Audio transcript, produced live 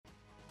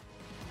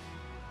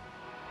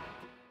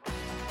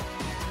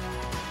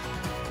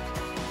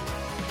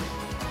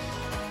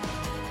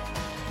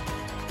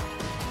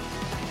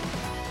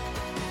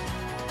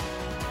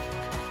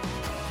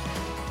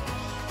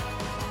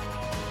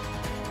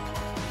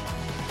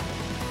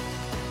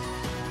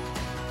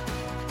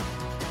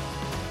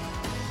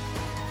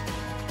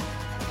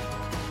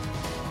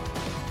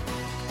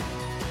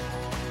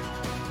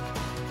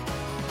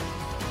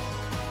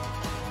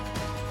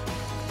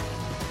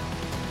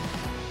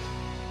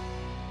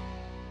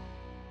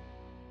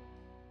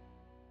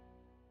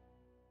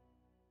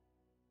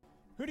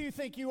Who do you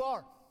think you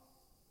are?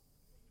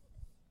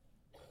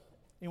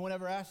 Anyone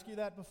ever asked you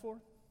that before?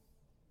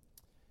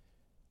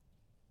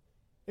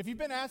 If you've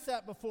been asked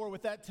that before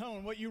with that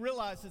tone, what you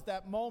realize at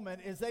that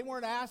moment is they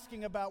weren't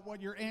asking about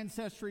what your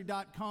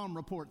Ancestry.com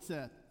report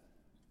said.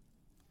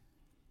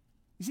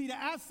 You see, to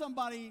ask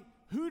somebody,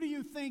 who do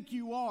you think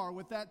you are,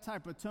 with that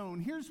type of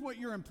tone, here's what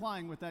you're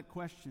implying with that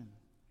question.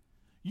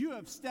 You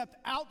have stepped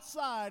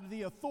outside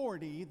the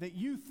authority that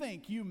you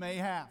think you may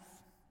have.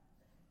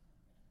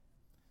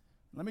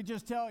 Let me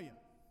just tell you,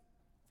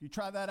 if you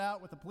try that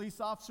out with a police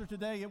officer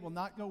today, it will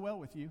not go well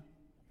with you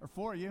or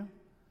for you.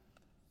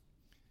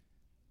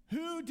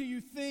 Who do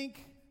you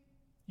think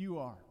you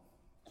are?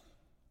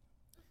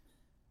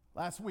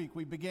 Last week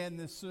we began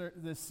this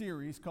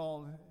series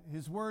called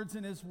His Words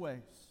and His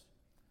Ways,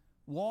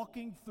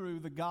 walking through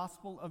the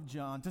Gospel of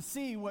John to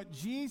see what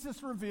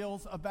Jesus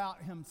reveals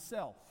about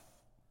himself,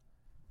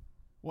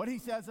 what he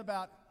says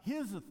about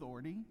his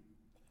authority,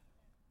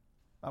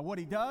 by what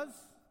he does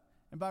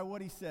and by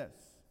what he says.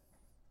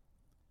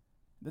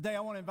 Today I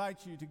want to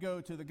invite you to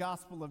go to the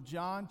Gospel of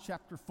John,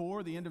 chapter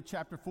 4. The end of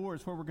chapter 4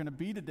 is where we're going to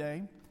be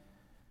today.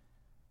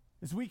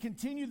 As we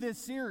continue this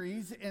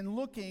series and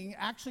looking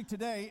actually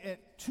today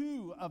at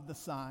two of the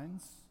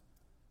signs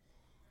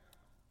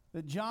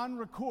that John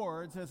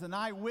records as an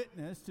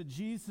eyewitness to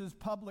Jesus'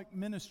 public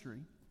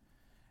ministry.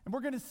 And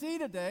we're going to see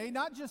today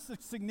not just the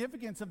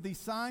significance of these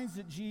signs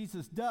that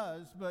Jesus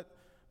does, but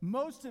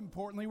most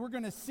importantly, we're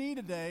going to see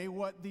today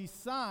what these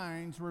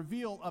signs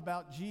reveal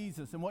about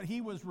Jesus and what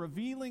he was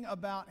revealing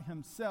about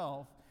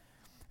himself.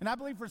 And I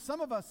believe for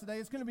some of us today,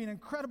 it's going to be an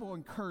incredible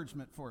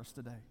encouragement for us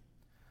today.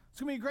 It's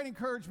going to be a great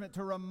encouragement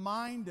to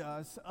remind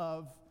us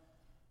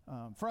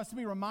for us to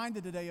be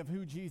reminded today of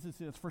who Jesus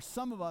is. For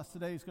some of us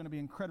today, it's going to be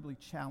incredibly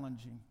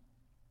challenging.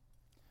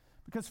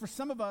 Because for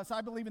some of us,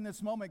 I believe in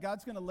this moment,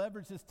 God's going to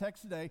leverage this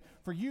text today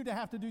for you to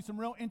have to do some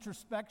real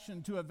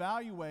introspection to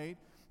evaluate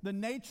the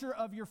nature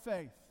of your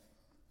faith.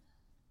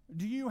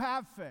 Do you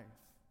have faith?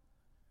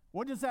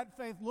 What does that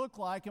faith look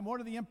like, and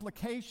what are the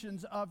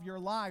implications of your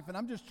life? And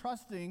I'm just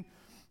trusting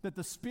that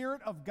the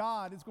Spirit of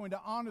God is going to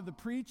honor the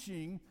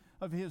preaching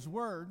of His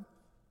Word.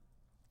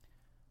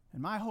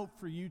 And my hope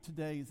for you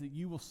today is that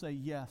you will say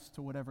yes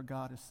to whatever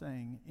God is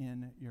saying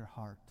in your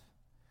heart.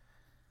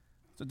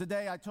 So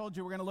today I told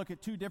you we're going to look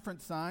at two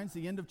different signs,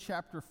 the end of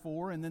chapter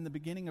 4 and then the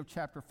beginning of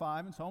chapter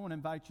 5. And so I want to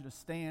invite you to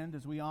stand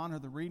as we honor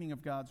the reading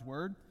of God's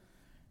Word.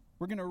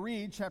 We're going to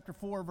read chapter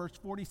 4, verse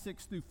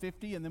 46 through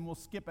 50, and then we'll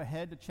skip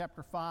ahead to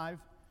chapter 5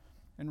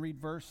 and read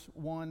verse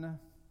 1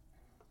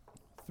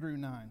 through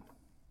 9.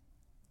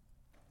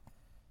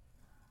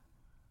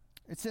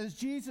 It says,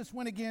 Jesus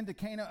went again to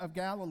Cana of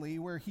Galilee,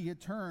 where he had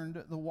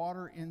turned the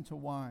water into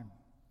wine.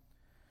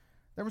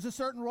 There was a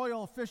certain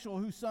royal official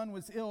whose son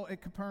was ill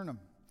at Capernaum.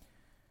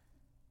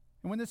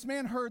 And when this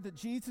man heard that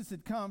Jesus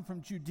had come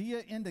from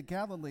Judea into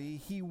Galilee,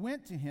 he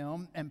went to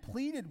him and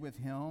pleaded with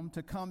him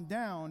to come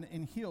down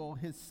and heal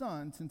his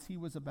son, since he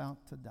was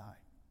about to die.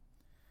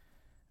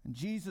 And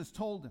Jesus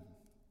told him,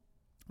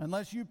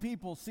 unless you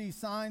people see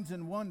signs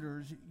and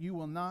wonders, you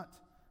will not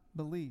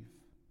believe.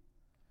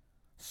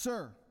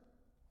 Sir,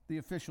 the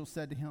official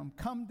said to him,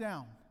 come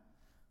down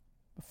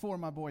before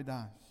my boy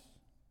dies.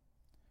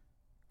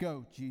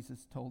 Go,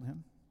 Jesus told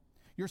him.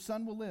 Your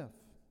son will live.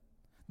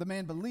 The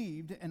man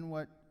believed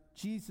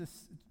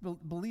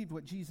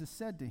what Jesus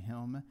said to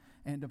him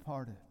and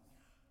departed.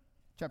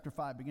 Chapter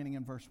 5, beginning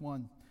in verse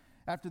 1.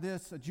 After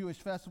this, a Jewish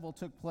festival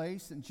took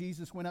place, and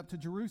Jesus went up to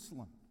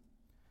Jerusalem.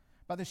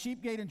 By the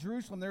sheep gate in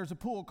Jerusalem, there is a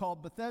pool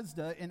called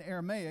Bethesda in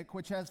Aramaic,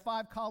 which has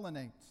 5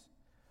 colonnades.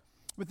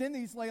 Within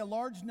these lay a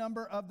large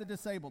number of the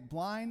disabled,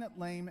 blind,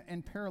 lame,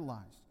 and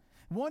paralyzed.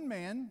 One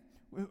man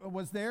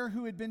was there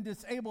who had been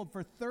disabled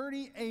for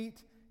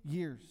 38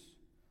 years.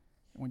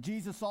 And when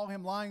Jesus saw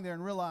him lying there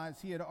and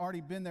realized he had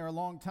already been there a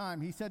long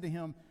time, he said to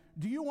him,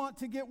 do you want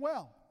to get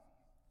well?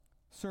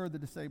 Sir, the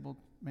disabled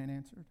man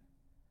answered,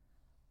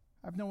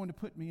 I have no one to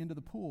put me into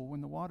the pool when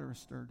the water is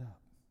stirred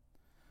up.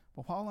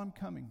 But while I'm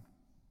coming,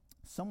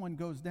 someone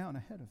goes down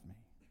ahead of me.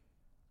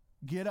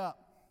 Get up,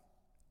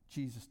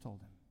 Jesus told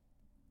him.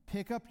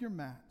 Pick up your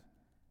mat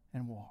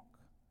and walk.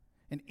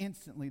 And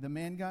instantly the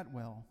man got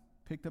well,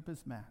 picked up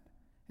his mat,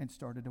 and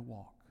started to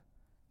walk.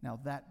 Now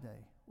that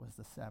day was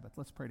the Sabbath.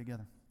 Let's pray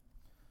together.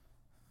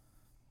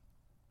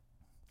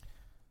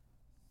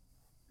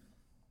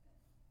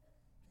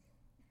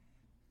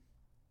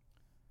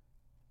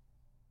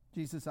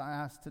 Jesus, I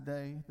ask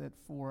today that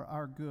for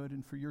our good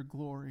and for your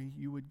glory,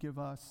 you would give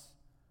us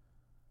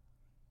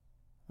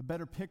a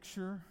better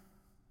picture,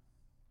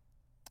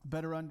 a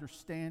better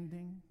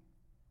understanding,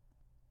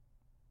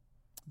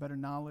 better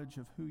knowledge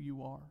of who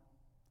you are.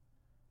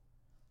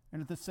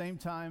 And at the same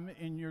time,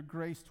 in your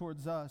grace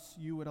towards us,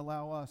 you would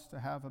allow us to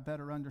have a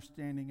better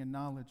understanding and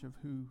knowledge of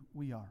who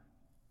we are.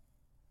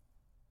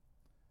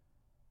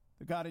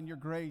 That God, in your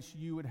grace,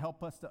 you would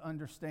help us to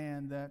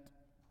understand that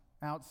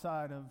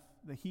outside of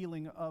the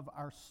healing of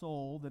our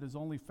soul that is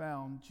only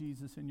found,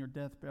 Jesus, in your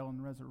death, burial,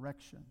 and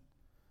resurrection,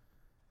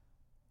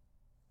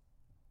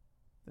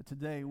 that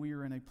today we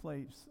are in a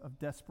place of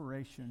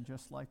desperation,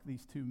 just like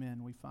these two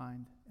men we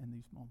find in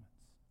these moments.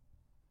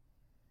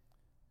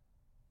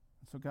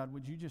 And so, God,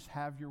 would you just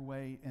have your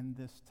way in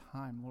this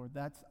time, Lord?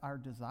 That's our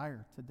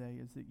desire today,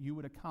 is that you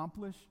would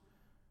accomplish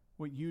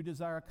what you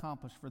desire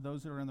accomplished for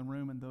those that are in the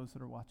room and those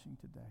that are watching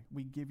today.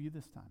 We give you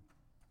this time.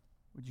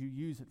 Would you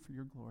use it for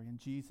your glory? In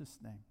Jesus'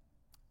 name,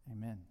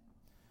 amen.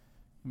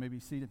 You may be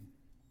seated.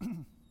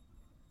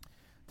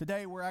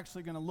 Today, we're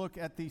actually going to look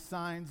at these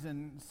signs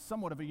in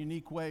somewhat of a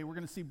unique way. We're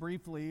going to see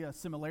briefly a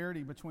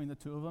similarity between the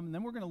two of them, and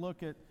then we're going to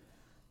look at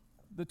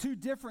the two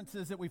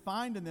differences that we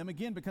find in them,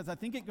 again, because I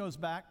think it goes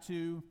back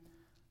to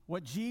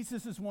what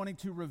Jesus is wanting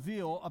to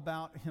reveal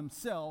about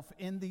himself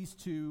in these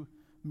two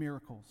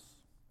miracles.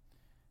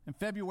 In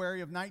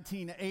February of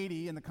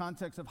 1980, in the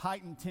context of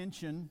heightened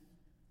tension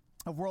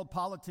of world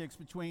politics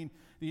between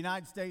the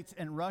United States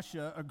and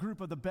Russia, a group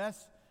of the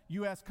best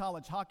U.S.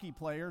 college hockey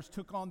players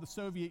took on the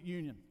Soviet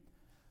Union.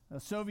 The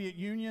Soviet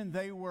Union,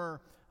 they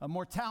were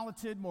more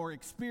talented, more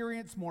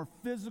experienced, more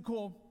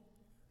physical.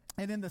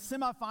 And in the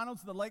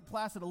semifinals of the Lake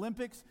Placid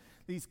Olympics,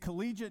 these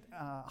collegiate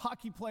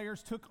hockey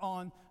players took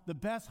on the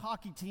best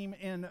hockey team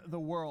in the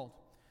world.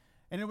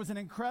 And it was an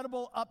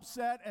incredible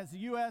upset as the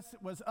U.S.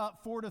 was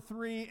up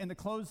 4-3 in the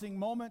closing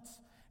moments.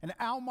 And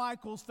Al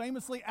Michaels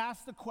famously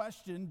asked the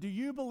question, do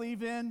you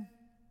believe in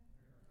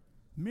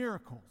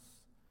miracles?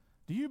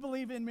 Do you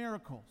believe in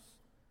miracles?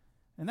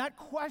 And that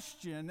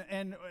question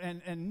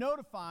and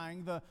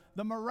notifying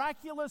the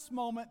miraculous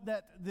moment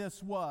that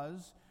this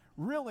was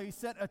really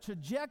set a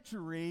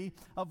trajectory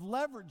of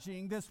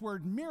leveraging this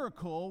word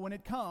miracle when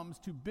it comes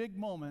to big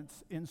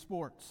moments in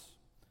sports.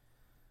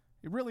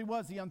 It really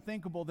was the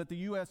unthinkable that the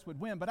U.S. would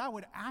win, but I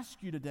would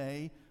ask you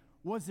today,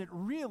 was it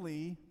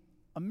really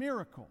a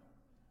miracle?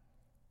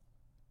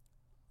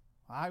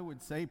 I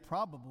would say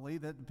probably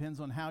that depends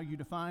on how you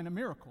define a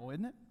miracle,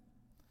 isn't it?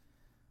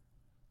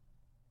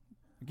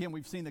 Again,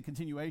 we've seen the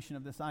continuation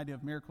of this idea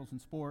of miracles in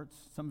sports.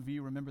 Some of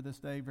you remember this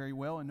day very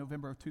well in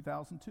November of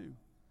 2002.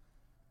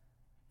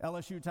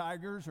 LSU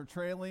Tigers are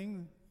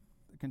trailing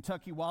the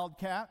Kentucky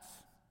Wildcats.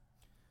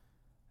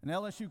 An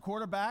LSU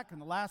quarterback in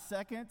the last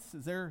seconds,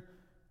 as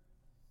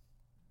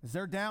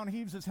their down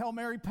heaves his Hail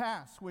Mary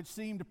pass, which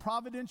seemed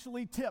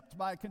providentially tipped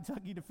by a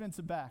Kentucky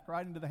defensive back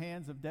right into the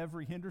hands of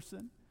Devery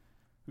Henderson,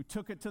 who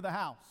took it to the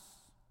house.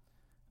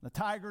 The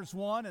Tigers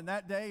won, and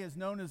that day is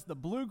known as the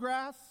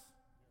Bluegrass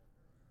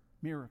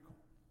Miracle.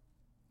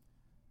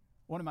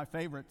 One of my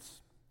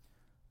favorites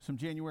from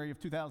January of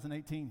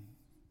 2018.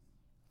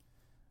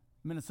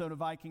 Minnesota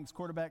Vikings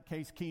quarterback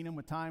Case Keenum,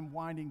 with time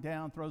winding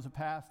down, throws a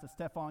pass to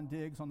Stephon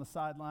Diggs on the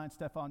sideline.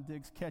 Stephon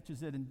Diggs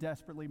catches it and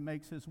desperately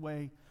makes his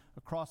way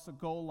across the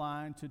goal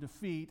line to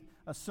defeat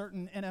a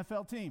certain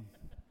NFL team.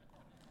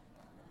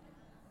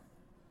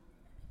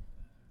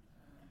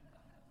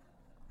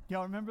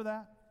 Y'all remember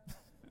that?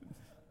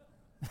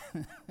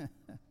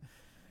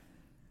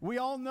 We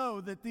all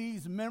know that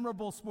these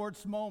memorable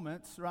sports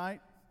moments,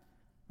 right,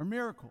 are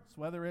miracles,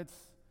 whether it's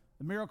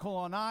the miracle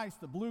on ice,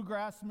 the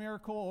Bluegrass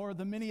Miracle, or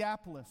the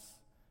Minneapolis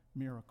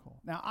Miracle.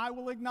 Now, I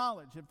will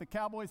acknowledge if the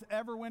Cowboys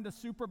ever win the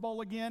Super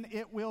Bowl again,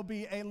 it will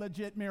be a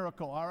legit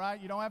miracle, all right?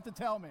 You don't have to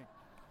tell me.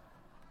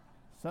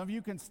 Some of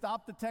you can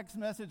stop the text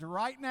message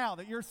right now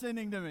that you're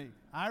sending to me.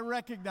 I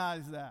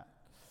recognize that.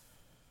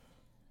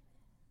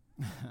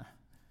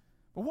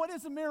 But what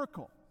is a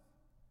miracle?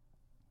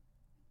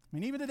 I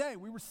mean, even today,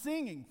 we were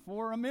singing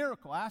for a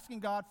miracle,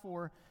 asking God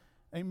for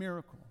a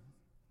miracle.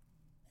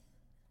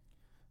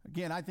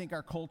 Again, I think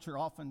our culture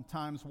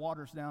oftentimes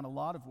waters down a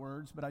lot of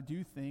words, but I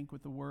do think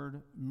with the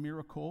word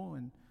miracle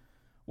and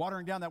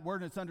watering down that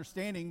word and its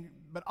understanding,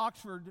 but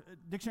Oxford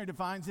Dictionary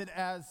defines it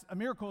as a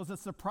miracle is a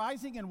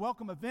surprising and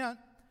welcome event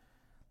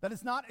that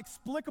is not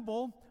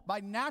explicable by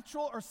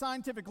natural or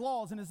scientific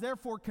laws and is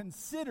therefore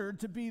considered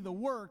to be the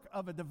work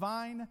of a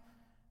divine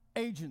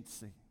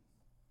agency.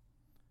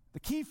 The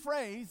key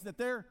phrase that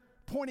they're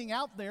pointing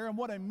out there and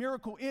what a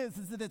miracle is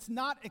that it's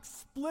not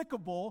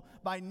explicable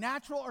by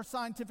natural or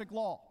scientific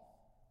law.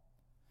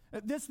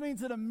 This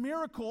means that a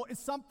miracle is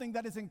something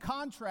that is in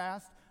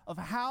contrast of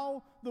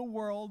how the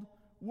world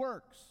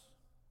works.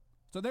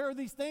 So there are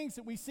these things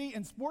that we see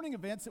in sporting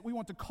events that we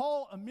want to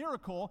call a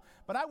miracle,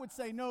 but I would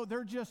say no,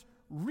 they're just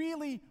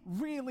really,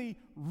 really,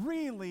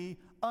 really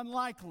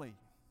unlikely.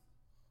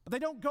 But they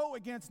don't go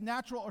against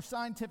natural or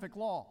scientific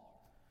law.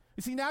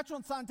 You see, natural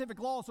and scientific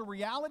laws are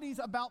realities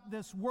about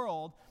this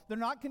world. They're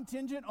not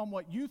contingent on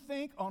what you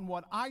think, on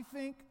what I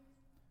think.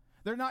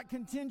 They're not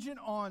contingent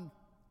on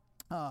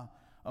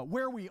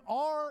where we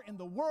are in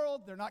the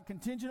world. They're not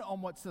contingent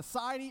on what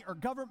society or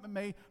government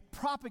may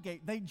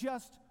propagate. They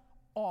just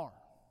are.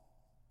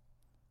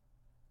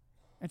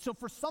 And so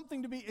for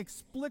something to be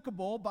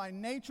explicable by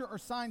nature or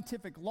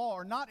scientific law,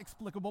 or not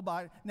explicable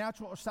by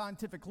natural or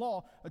scientific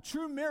law, a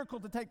true miracle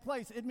to take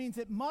place, it means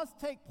it must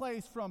take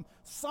place from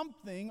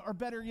something, or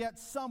better yet,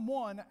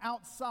 someone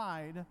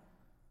outside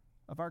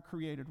of our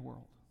created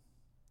world.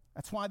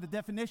 That's why the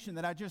definition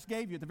that I just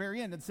gave you at the very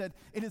end, it said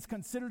it is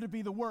considered to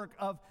be the work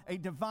of a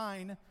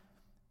divine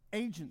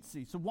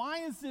agency. So why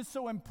is this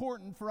so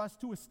important for us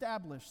to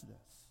establish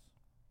this?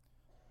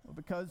 Well,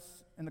 because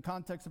in the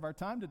context of our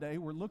time today,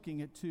 we're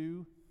looking at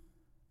two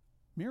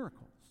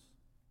miracles.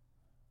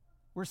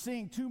 We're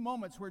seeing two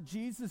moments where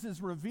Jesus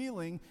is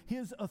revealing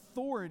his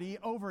authority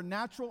over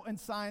natural and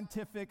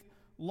scientific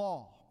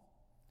law.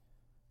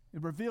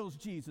 It reveals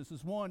Jesus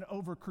as one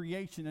over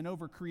creation and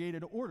over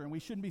created order, and we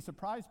shouldn't be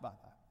surprised by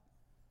that.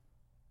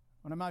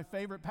 One of my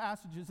favorite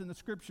passages in the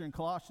scripture in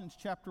Colossians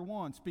chapter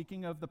 1,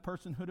 speaking of the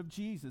personhood of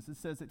Jesus, it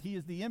says that he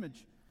is the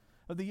image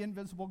of the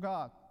invisible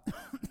God,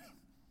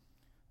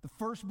 the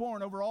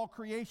firstborn over all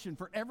creation,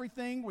 for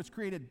everything was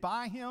created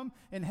by him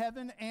in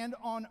heaven and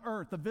on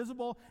earth, the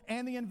visible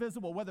and the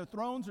invisible, whether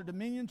thrones or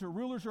dominions or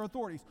rulers or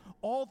authorities.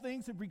 All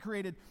things have been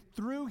created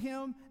through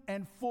him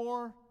and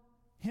for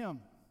him.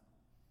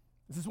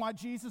 This is why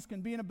Jesus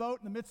can be in a boat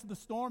in the midst of the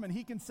storm and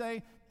he can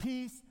say,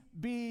 "Peace,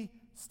 be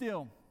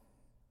still."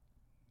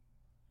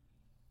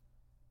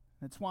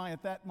 That's why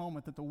at that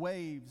moment that the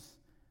waves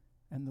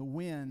and the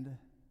wind,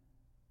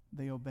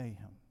 they obey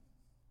him.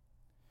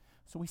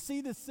 So we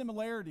see this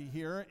similarity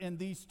here in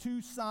these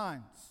two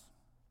signs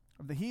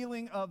of the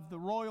healing of the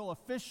royal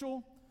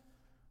official,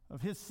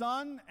 of his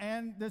son,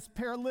 and this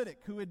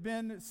paralytic who had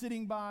been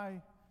sitting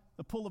by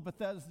the pool of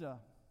Bethesda,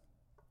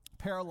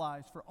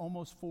 paralyzed for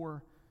almost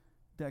 4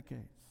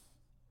 decades.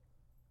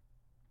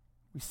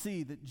 We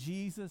see that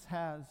Jesus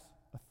has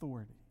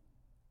authority.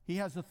 He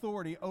has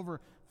authority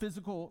over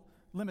physical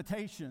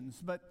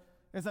limitations. But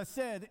as I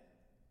said,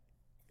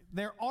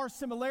 there are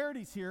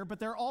similarities here, but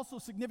there are also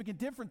significant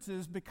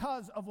differences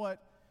because of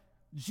what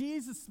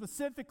Jesus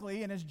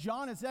specifically, and as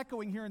John is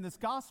echoing here in this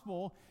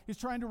gospel, is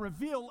trying to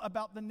reveal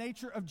about the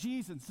nature of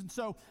Jesus. And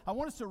so I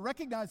want us to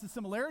recognize the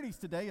similarities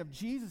today of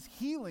Jesus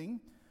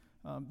healing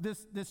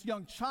this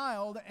young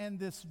child and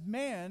this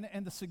man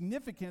and the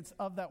significance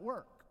of that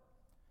work.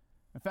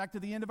 In fact,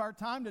 at the end of our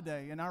time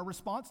today, in our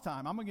response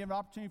time, I'm going to give an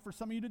opportunity for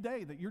some of you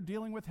today that you're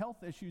dealing with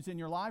health issues in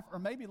your life, or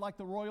maybe like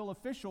the royal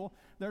official,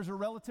 there's a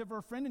relative or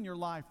a friend in your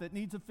life that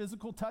needs a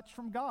physical touch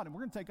from God, and we're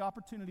going to take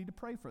opportunity to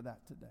pray for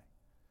that today.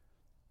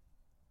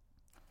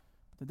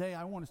 Today,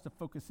 I want us to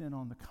focus in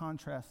on the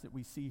contrast that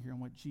we see here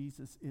and what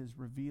Jesus is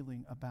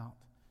revealing about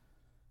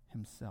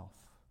himself.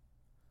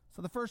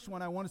 So the first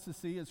one I want us to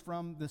see is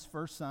from this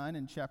first sign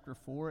in chapter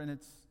 4, and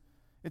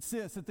it's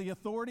this, that the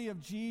authority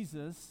of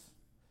Jesus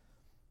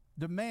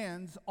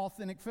demands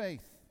authentic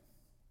faith.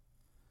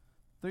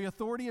 The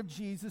authority of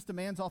Jesus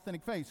demands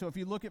authentic faith. So if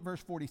you look at verse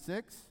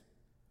 46,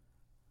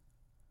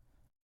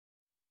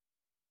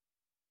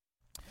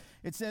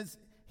 it says,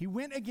 he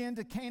went again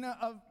to Cana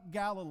of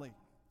Galilee.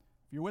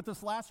 If you're with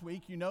us last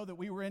week, you know that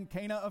we were in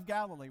Cana of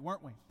Galilee,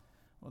 weren't we?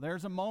 Well,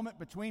 there's a moment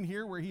between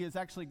here where he has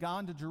actually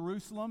gone to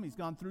Jerusalem. He's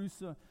gone through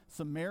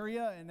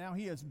Samaria, and now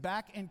he is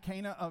back in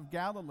Cana of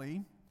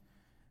Galilee.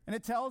 And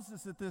it tells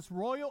us that this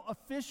royal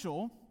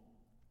official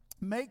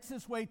makes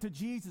his way to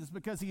Jesus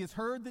because he has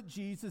heard that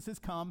Jesus has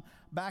come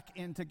back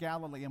into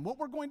Galilee. And what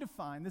we're going to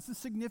find, this is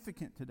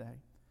significant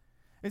today,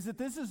 is that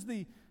this is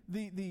the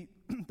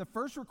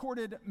first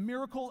recorded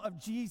miracle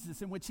of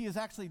Jesus in which he is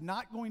actually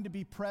not going to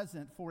be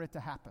present for it to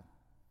happen.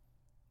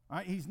 All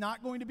right? He's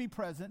not going to be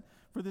present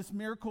for this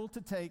miracle to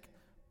take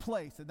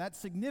place. And that's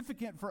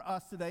significant for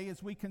us today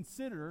as we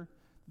consider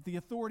that the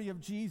authority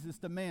of Jesus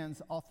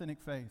demands authentic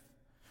faith.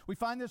 We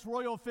find this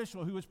royal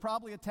official who was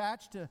probably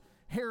attached to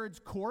Herod's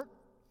court.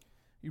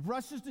 He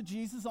rushes to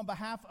Jesus on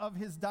behalf of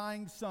his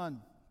dying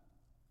son.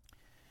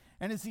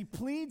 And as he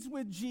pleads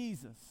with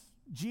Jesus,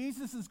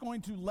 Jesus is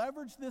going to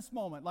leverage this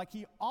moment, like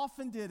he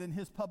often did in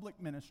his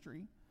public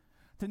ministry,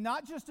 to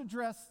not just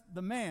address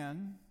the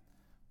man,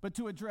 but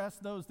to address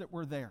those that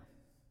were there.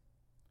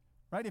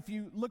 Right? If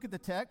you look at the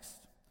text,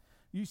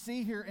 you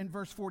see here in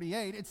verse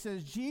 48, it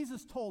says,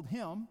 Jesus told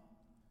him.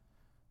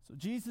 So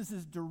Jesus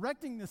is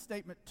directing this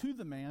statement to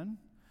the man.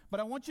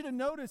 But I want you to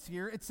notice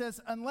here, it says,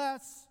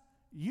 unless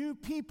you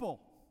people.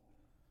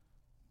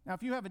 Now,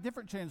 if you have a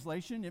different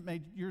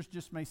translation, yours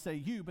just may say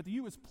you, but the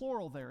you is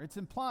plural there. It's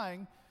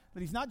implying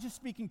that he's not just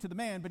speaking to the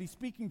man, but he's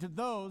speaking to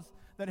those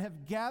that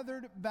have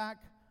gathered back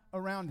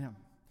around him.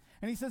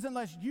 And he says,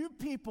 unless you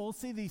people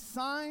see these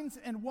signs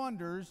and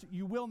wonders,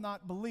 you will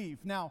not believe.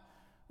 Now,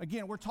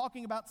 again, we're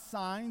talking about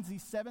signs,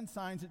 these 7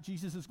 signs that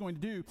Jesus is going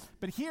to do.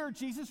 But here,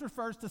 Jesus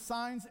refers to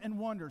signs and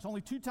wonders.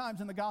 Only 2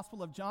 times in the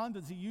Gospel of John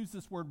does he use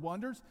this word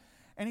wonders.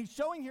 And he's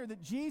showing here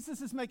that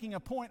Jesus is making a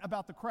point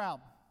about the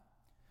crowd.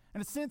 In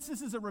a sense,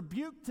 this is a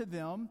rebuke to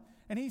them.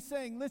 And he's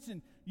saying,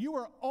 listen, you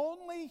are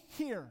only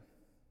here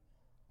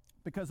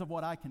because of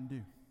what I can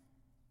do.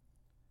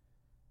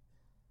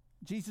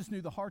 Jesus knew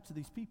the hearts of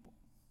these people.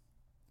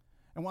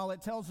 And while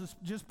it tells us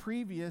just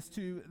previous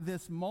to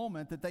this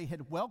moment that they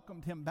had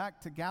welcomed him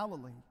back to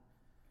Galilee,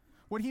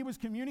 what he was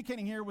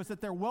communicating here was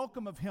that their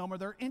welcome of him or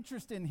their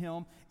interest in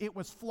him, it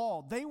was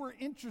flawed. They were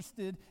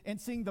interested in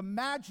seeing the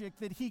magic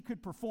that he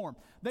could perform.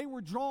 They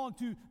were drawn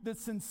to the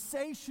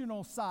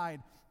sensational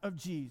side of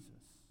Jesus.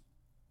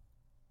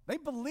 They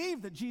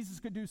believed that Jesus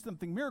could do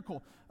something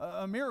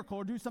a miracle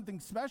or do something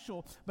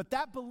special, but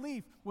that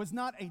belief was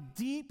not a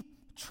deep,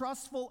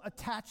 trustful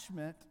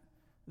attachment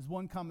as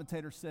one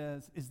commentator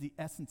says, is the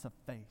essence of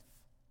faith.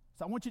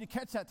 So I want you to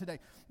catch that today.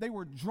 They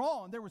were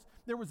drawn.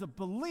 There was a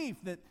belief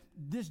that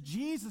this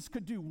Jesus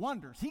could do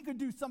wonders. He could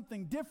do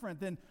something different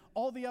than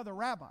all the other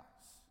rabbis.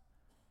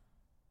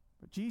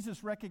 But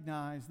Jesus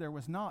recognized there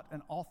was not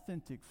an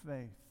authentic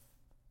faith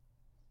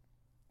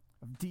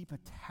of deep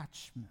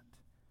attachment,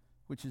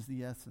 which is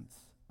the essence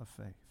of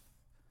faith.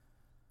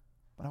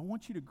 But I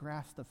want you to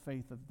grasp the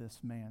faith of this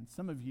man.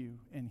 Some of you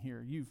in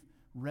here, you've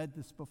read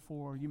this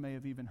before. You may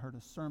have even heard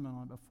a sermon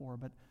on it before.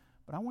 But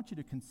I want you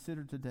to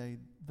consider today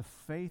the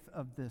faith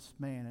of this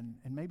man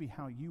and maybe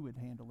how you would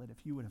handle it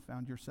if you would have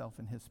found yourself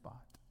in his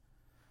spot.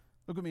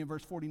 Look at me in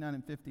verse 49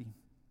 and 50.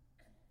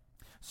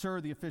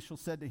 Sir, the official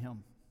said to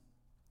him,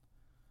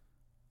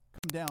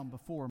 come down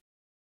before me.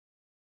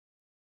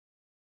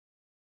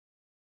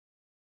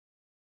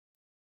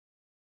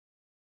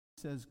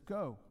 He says,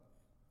 go.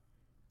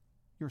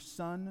 Your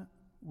son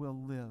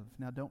will live.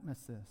 Now don't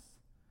miss this.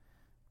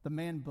 The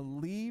man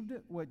believed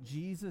what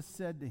Jesus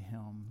said to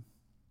him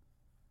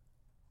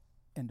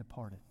and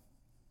departed.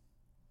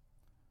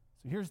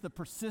 So here's the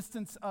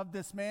persistence of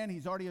this man.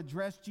 He's already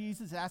addressed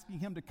Jesus, asking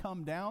him to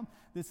come down.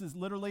 This is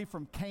literally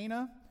from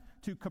Cana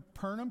to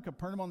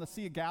Capernaum on the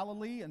Sea of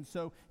Galilee. And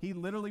so he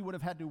literally would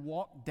have had to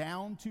walk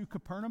down to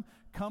Capernaum,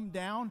 come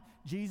down.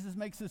 Jesus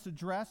makes this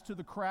address to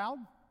the crowd,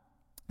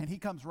 and he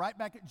comes right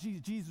back at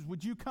Jesus. Jesus,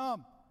 would you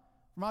come?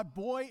 For my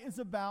boy is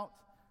about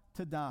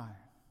to die.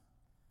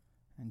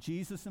 And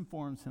Jesus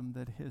informs him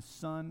that his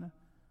son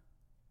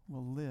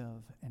will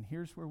live. And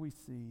here's where we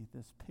see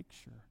this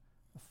picture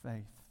of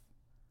faith.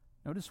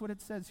 Notice what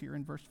it says here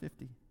in verse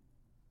 50.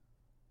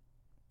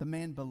 The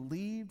man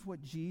believed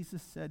what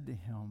Jesus said to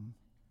him,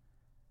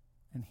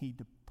 and he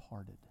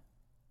departed.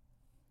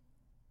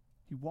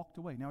 He walked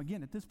away. Now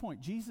again, at this point,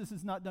 Jesus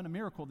has not done a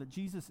miracle that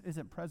Jesus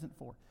isn't present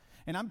for.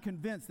 And I'm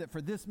convinced that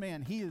for this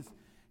man, he's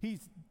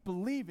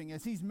believing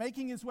as he's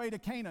making his way to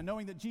Cana,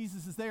 knowing that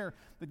Jesus is there,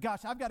 that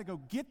gosh, I've got to go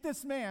get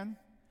this man,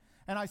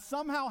 and I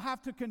somehow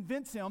have to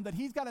convince him that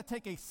he's got to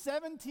take a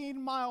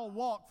 17-mile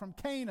walk from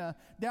Cana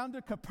down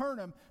to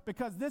Capernaum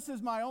because this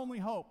is my only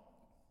hope.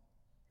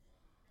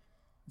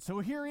 So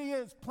here he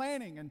is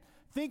planning and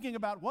thinking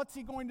about what's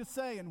he going to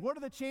say and what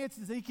are the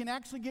chances that he can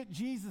actually get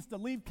Jesus to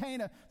leave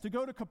Cana to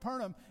go to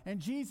Capernaum. And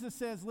Jesus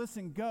says,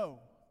 listen, go.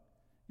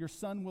 Your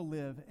son will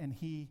live, and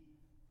he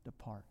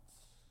departs.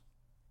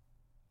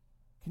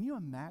 Can you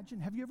imagine?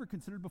 Have you ever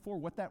considered before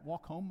what that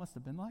walk home must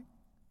have been like?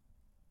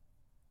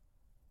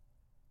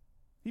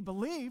 He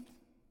believed,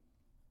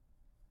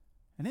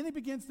 and then he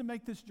begins to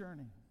make this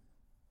journey.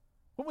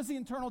 What was the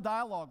internal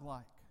dialogue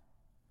like?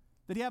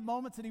 Did he have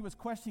moments that he was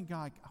questioning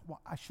God?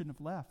 I shouldn't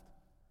have left.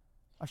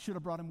 I should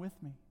have brought him with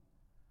me.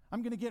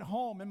 I'm going to get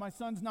home, and my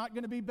son's not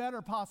going to be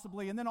better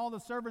possibly. And then all the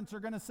servants are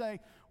going to say,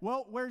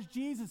 well, where's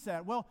Jesus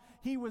at? Well,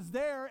 he was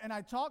there, and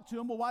I talked to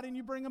him. Well, why didn't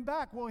you bring him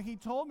back? Well, he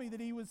told me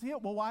that he was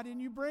healed. Well, why didn't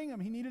you bring him?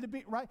 He needed to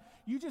be, right?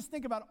 You just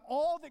think about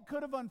all that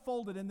could have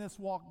unfolded in this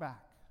walk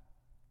back.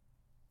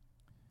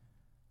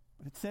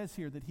 But it says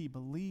here that he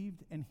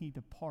believed and he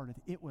departed.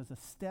 It was a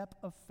step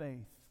of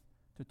faith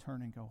to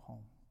turn and go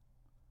home.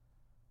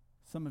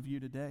 Some of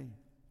you today,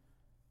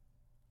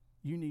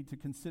 you need to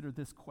consider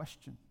this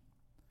question.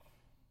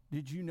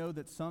 Did you know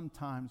that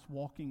sometimes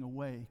walking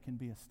away can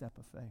be a step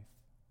of faith?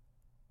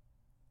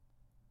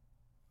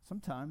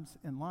 Sometimes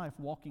in life,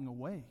 walking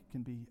away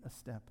can be a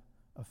step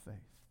of faith.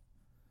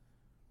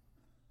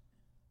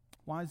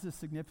 Why is this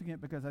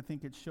significant? Because I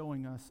think it's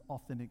showing us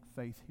authentic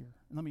faith here.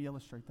 And let me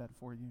illustrate that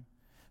for you.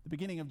 The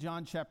beginning of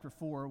John chapter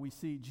 4, we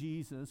see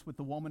Jesus with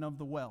the woman of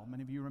the well.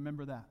 Many of you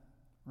remember that,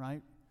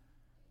 right?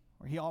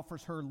 Where he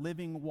offers her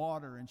living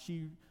water, and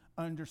she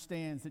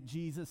understands that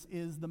Jesus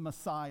is the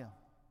Messiah.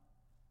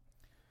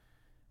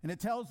 And it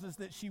tells us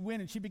that she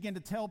went and she began to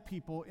tell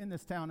people in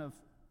this town of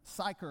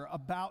Sychar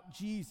about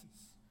Jesus.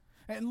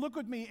 And look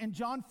with me in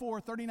John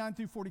 4, 39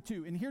 through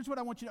 42. And here's what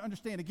I want you to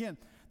understand. Again,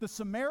 the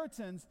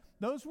Samaritans,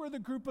 those were the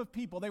group of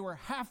people. They were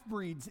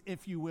half-breeds,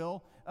 if you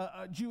will,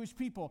 Jewish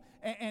people.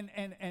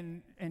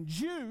 And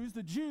Jews,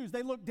 the Jews,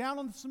 they looked down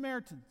on the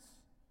Samaritans.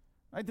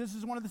 Right? This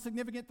is one of the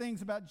significant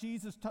things about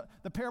Jesus,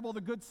 the parable of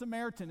the Good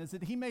Samaritan, is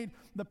that he made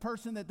the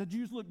person that the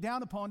Jews looked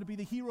down upon to be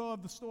the hero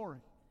of the story.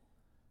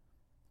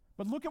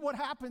 But look at what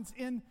happens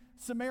in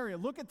Samaria.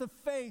 Look at the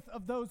faith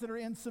of those that are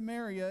in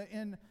Samaria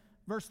in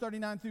verse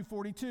 39 through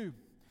 42.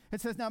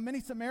 It says, now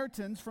many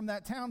Samaritans from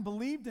that town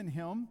believed in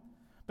him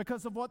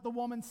because of what the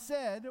woman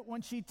said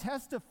when she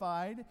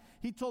testified.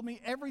 He told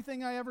me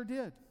everything I ever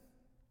did.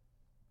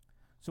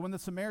 So when the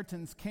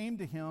Samaritans came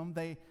to him,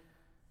 they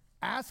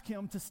asked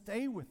him to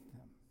stay with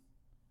them.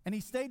 And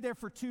he stayed there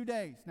for 2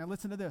 days. Now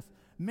listen to this.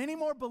 Many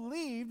more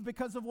believed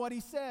because of what he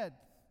said.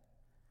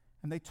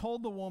 And they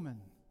told the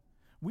woman,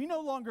 we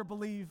no longer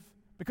believe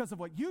because of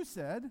what you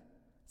said,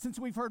 since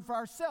we've heard for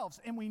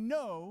ourselves, and we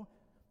know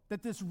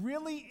that this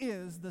really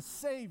is the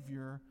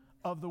Savior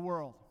of the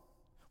world.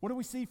 What do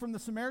we see from the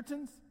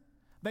Samaritans?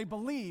 They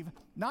believe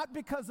not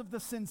because of the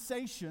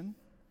sensation.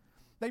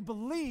 They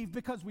believe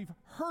because we've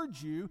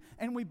heard you,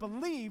 and we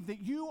believe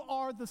that you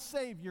are the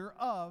Savior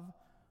of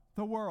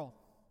the world.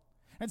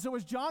 And so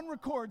as John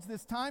records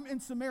this time in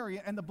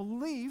Samaria and the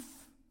belief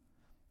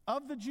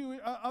of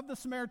the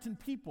Samaritan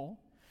people,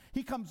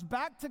 he comes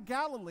back to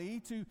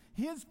Galilee to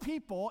his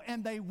people,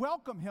 and they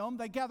welcome him.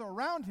 They gather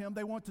around him.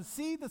 They want to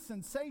see the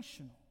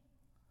sensational.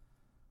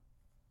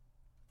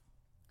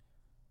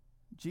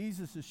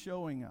 Jesus is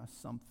showing us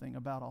something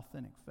about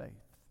authentic faith.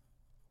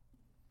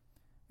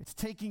 It's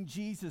taking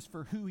Jesus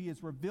for who he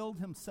has revealed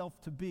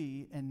himself to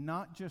be and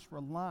not just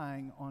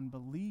relying on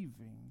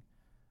believing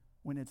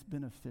when it's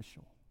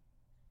beneficial.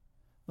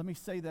 Let me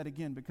say that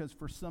again, because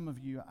for some of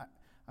you,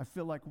 I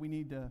feel like we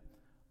need to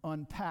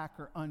unpack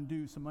or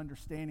undo some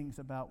understandings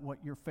about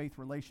what your faith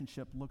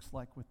relationship looks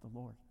like with the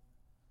Lord.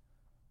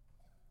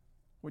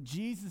 What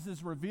Jesus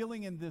is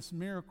revealing in this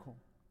miracle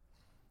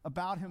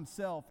about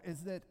himself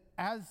is that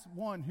as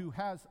one who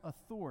has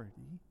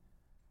authority,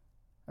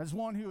 as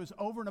one who is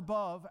over and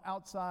above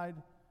outside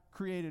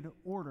created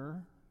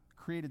order,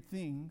 created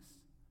things,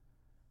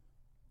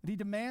 that he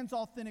demands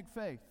authentic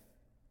faith.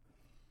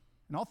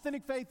 And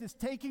authentic faith is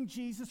taking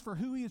Jesus for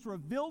who he has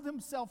revealed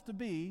himself to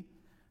be,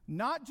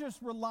 not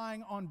just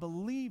relying on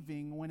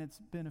believing when it's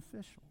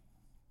beneficial.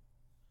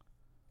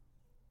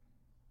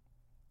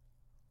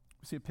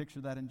 We see a picture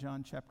of that in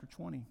John chapter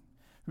 20.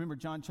 Remember,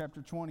 John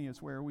chapter 20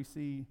 is where we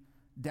see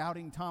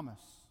doubting Thomas,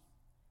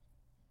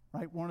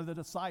 right? One of the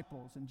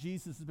disciples. And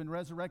Jesus has been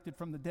resurrected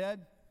from the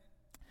dead.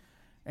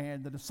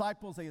 And the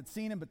disciples, they had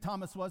seen him, but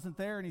Thomas wasn't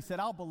there. And he said,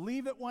 I'll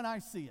believe it when I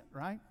see it,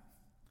 right?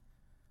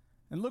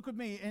 And look with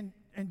me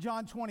in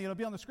John 20. It'll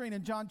be on the screen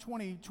in John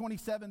 20,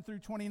 27 through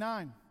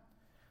 29.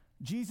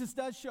 Jesus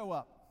does show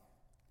up.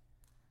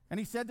 And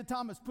he said to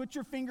Thomas, put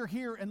your finger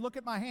here and look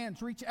at my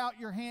hands. Reach out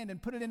your hand and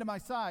put it into my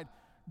side.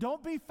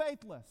 Don't be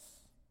faithless,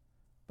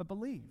 but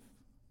believe.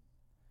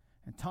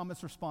 And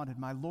Thomas responded,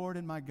 my Lord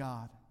and my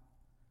God.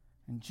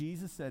 And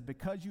Jesus said,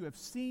 because you have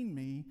seen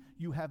me,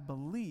 you have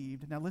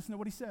believed. Now listen to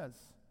what he says.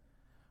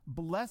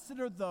 Blessed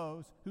are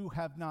those who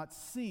have not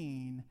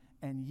seen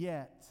and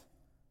yet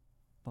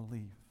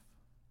believe.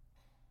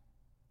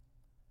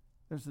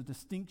 There's a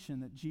distinction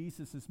that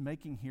Jesus is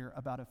making here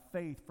about a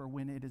faith for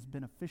when it is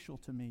beneficial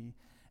to me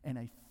and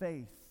a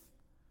faith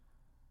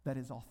that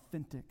is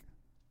authentic.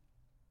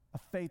 A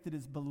faith that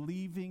is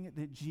believing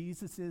that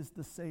Jesus is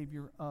the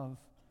Savior of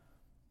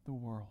the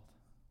world.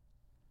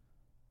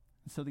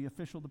 And so the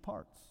official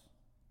departs.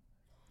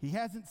 He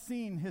hasn't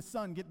seen his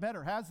son get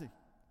better, has he?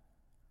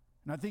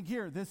 And I think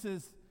here, this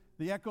is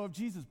the echo of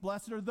Jesus.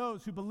 Blessed are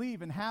those who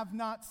believe and have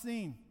not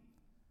seen.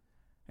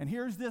 And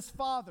here's this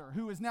father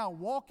who is now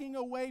walking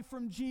away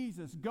from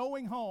Jesus,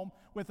 going home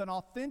with an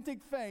authentic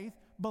faith,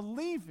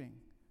 believing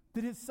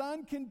that his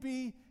son can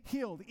be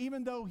healed,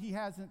 even though he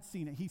hasn't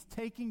seen it. He's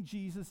taking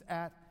Jesus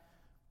at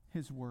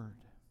his word.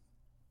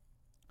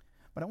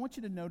 But I want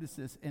you to notice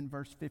this in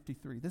verse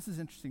 53. This is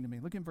interesting to me.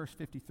 Look in verse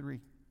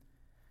 53.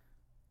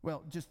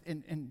 Well, just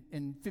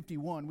in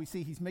 51, we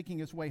see he's making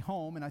his way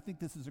home, and I think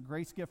this is a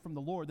grace gift from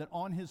the Lord, that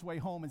on his way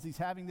home, as he's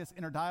having this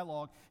inner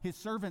dialogue, his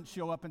servants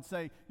show up and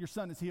say, your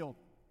son is healed.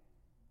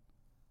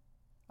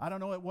 I don't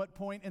know at what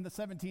point in the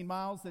 17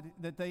 miles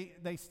that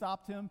they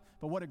stopped him,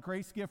 but what a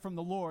grace gift from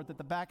the Lord that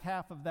the back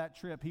half of that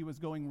trip he was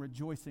going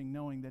rejoicing,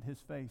 knowing that his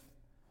faith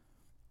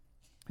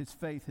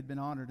had been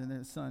honored and that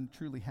his son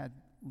truly had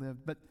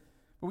lived. But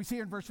we see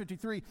here in verse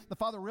 53, the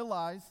father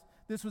realized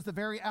this was the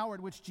very hour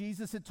at which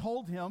Jesus had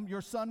told him,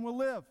 your son will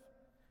live.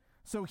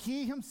 So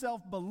he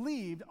himself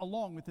believed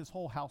along with his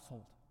whole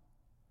household.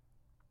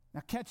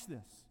 Now catch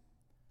this.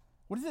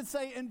 What does it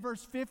say in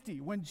verse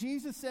 50? When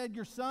Jesus said,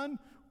 your son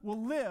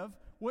will live,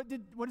 what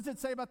does it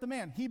say about the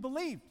man? He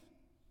believed.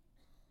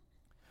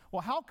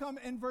 Well, how come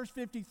in verse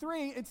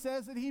 53 it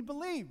says that he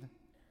believed?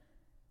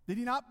 Did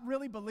he not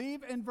really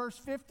believe in verse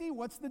 50?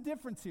 What's the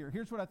difference here?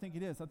 Here's what I think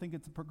it is. I think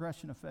it's a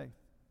progression of faith.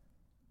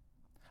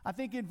 I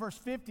think in verse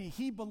 50,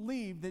 he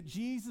believed that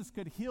Jesus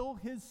could heal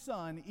his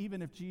son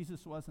even if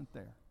Jesus wasn't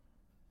there.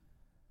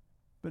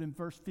 But in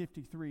verse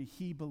 53,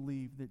 he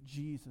believed that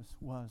Jesus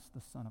was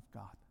the Son of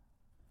God.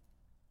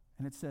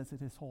 And it says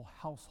that his whole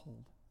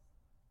household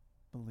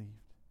believed.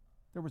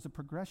 There was a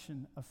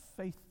progression of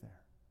faith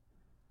there.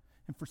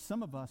 And for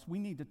some of us, we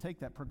need to take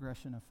that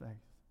progression of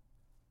faith.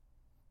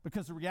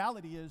 Because the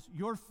reality is,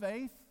 your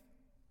faith,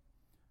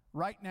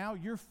 right now,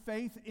 your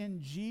faith in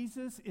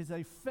Jesus is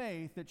a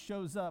faith that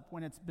shows up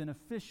when it's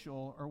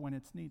beneficial or when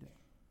it's needed.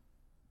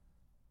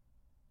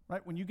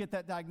 Right? When you get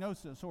that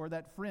diagnosis, or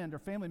that friend or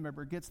family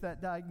member gets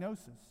that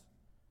diagnosis,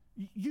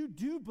 you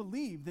do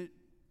believe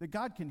that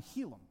God can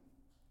heal them.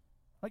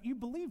 Like, you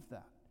believe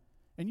that.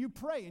 And you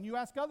pray, and you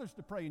ask others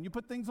to pray, and you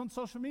put things on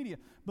social media,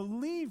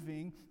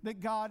 believing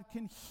that God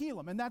can heal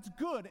them. And that's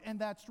good, and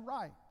that's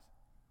right.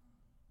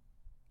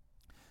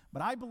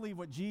 But I believe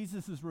what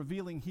Jesus is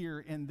revealing here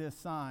in this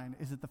sign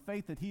is that the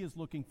faith that he is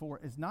looking for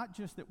is not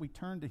just that we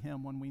turn to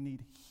him when we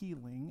need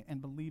healing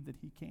and believe that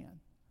he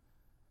can.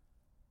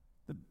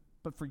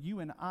 But for you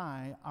and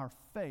I, our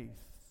faith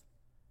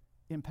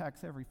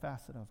impacts every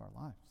facet of our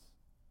lives.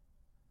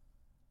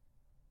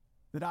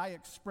 That I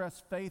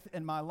express faith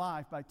in my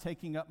life by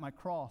taking up my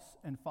cross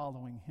and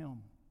following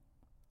him.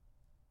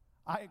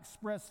 I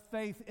express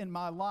faith in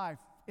my life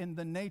in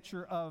the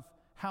nature of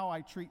how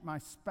I treat my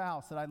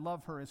spouse, that I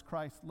love her as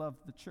Christ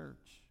loved the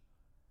church.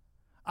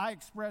 I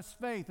express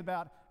faith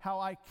about how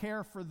I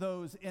care for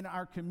those in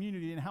our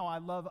community and how I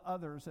love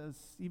others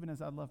even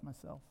as I love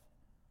myself.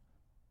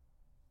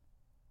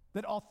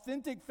 That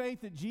authentic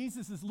faith that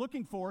Jesus is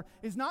looking for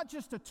is not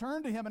just to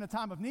turn to him in a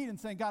time of need and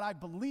saying, God, I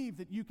believe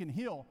that you can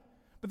heal.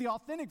 But the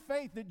authentic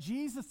faith that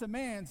Jesus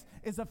demands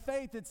is a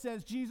faith that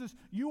says, Jesus,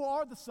 you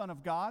are the Son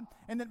of God,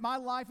 and that my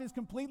life is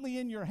completely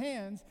in your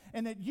hands,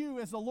 and that you,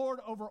 as the Lord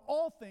over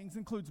all things,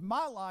 includes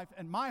my life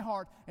and my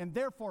heart, and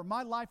therefore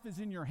my life is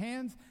in your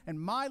hands, and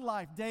my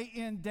life, day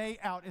in, day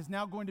out, is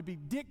now going to be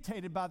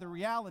dictated by the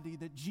reality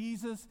that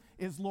Jesus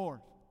is Lord.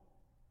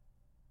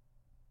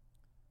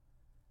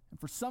 And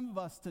for some of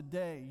us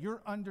today,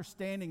 your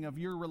understanding of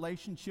your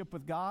relationship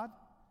with God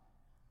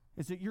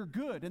is that you're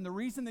good. And the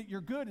reason that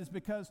you're good is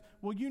because,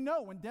 well, you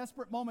know, when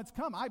desperate moments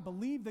come, I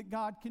believe that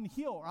God can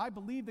heal, or I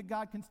believe that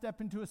God can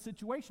step into a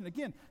situation.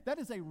 Again, that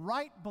is a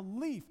right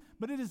belief,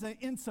 but it is an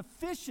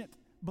insufficient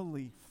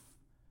belief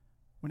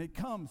when it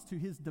comes to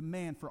his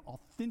demand for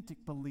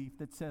authentic belief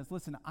that says,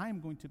 listen, I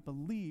am going to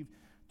believe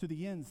to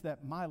the ends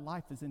that my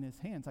life is in his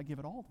hands. I give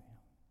it all to him.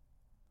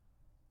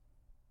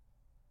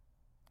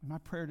 And my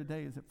prayer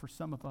today is that for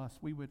some of us,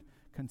 we would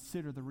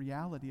consider the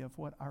reality of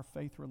what our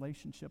faith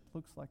relationship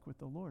looks like with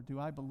the Lord. Do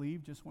I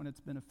believe just when it's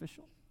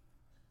beneficial?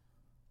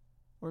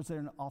 Or is there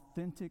an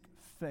authentic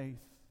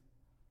faith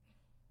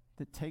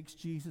that takes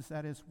Jesus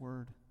at his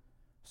word,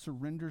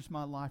 surrenders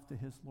my life to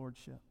his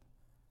lordship,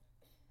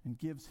 and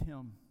gives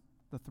him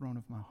the throne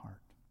of my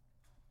heart?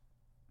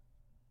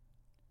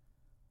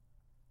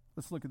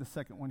 Let's look at the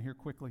second one here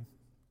quickly.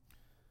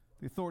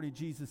 The authority of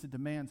Jesus, it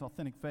demands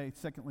authentic faith.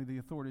 Secondly, the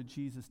authority of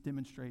Jesus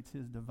demonstrates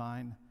his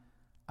divine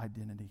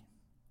identity.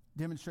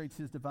 Demonstrates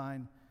his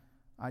divine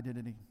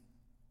identity.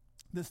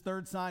 This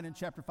third sign in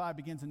chapter 5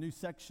 begins a new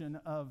section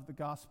of the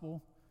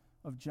Gospel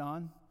of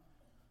John.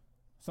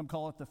 Some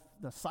call it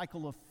the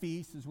cycle of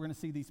feasts, as we're going to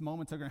see these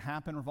moments that are going to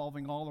happen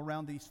revolving all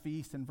around these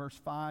feasts in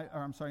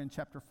in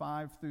chapter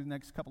 5 through the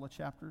next couple of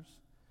chapters.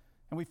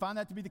 And we find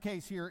that to be the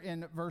case here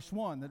in verse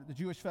 1, that the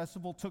Jewish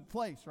festival took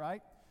place,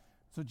 right?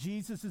 So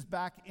Jesus is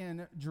back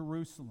in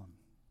Jerusalem.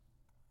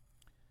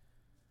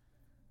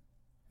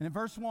 And in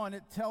verse 1,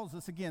 it tells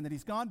us again that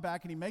he's gone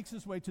back and he makes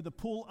his way to the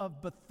pool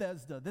of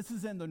Bethesda. This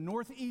is in the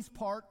northeast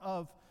part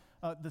of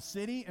the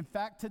city. In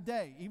fact,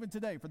 even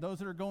today, for those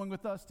that are going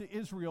with us to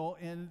Israel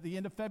in the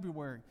end of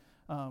February,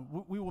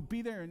 we will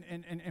be there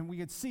and we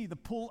could see the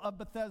pool of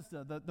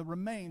Bethesda, the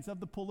remains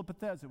of the pool of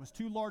Bethesda. It was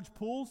two large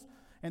pools,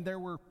 and there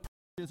were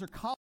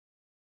columns.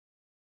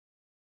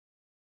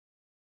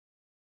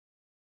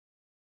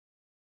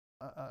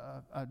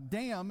 A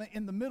dam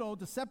in the middle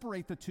to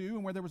separate the two,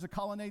 and where there was a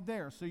colonnade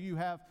there. So you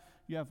have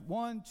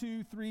 1,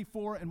 2, 3,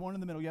 4, and one in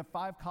the middle. You have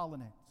 5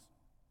 colonnades.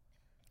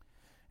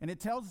 And it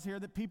tells us here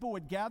that people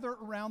would gather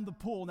around the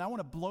pool. Now I want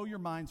to blow your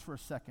minds for a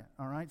second,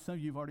 all right? Some of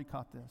you have already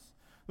caught this.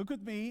 Look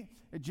with me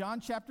at John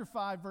chapter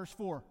 5, verse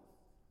 4.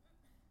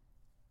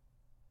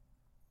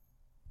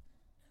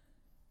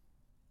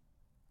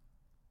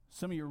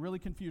 Some of you are really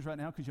confused right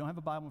now because you don't have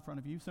a Bible in front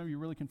of you. Some of you are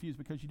really confused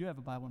because you do have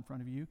a Bible in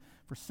front of you.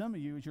 For some of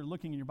you, as you're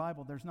looking in your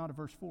Bible, there's not a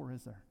verse 4,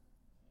 is there?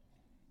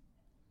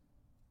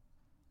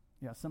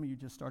 Yeah, some of you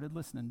just started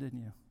listening, didn't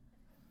you?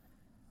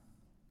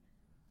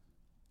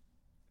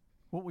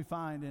 What we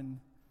find in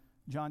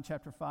John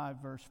chapter 5,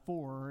 verse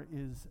 4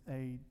 is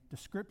a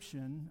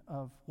description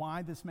of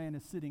why this man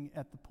is sitting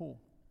at the pool.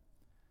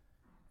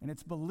 And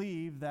it's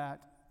believed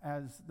that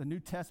as the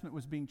New Testament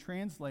was being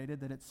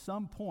translated, that at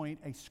some point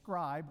a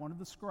scribe, one of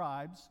the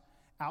scribes,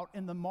 out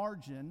in the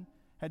margin,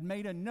 had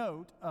made a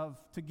note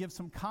to give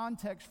some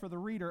context for the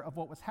reader of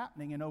what was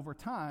happening. And over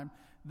time,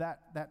 that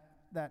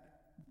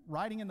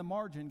writing in the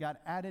margin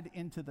got added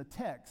into the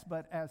text.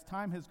 But as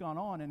time has gone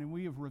on and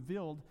we have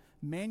revealed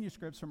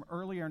manuscripts from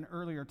earlier and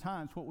earlier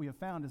times, what we have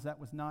found is that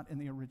was not in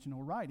the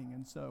original writing.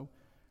 And so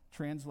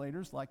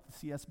translators like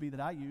the CSB that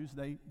I use,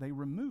 they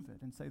remove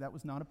it and say that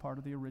was not a part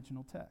of the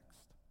original text.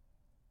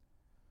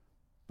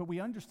 But we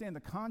understand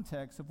the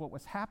context of what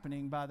was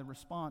happening by the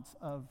response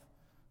of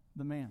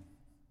the man.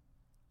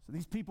 So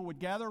these people would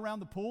gather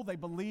around the pool. They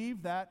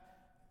believed that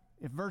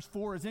if verse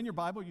 4 is in your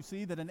Bible, you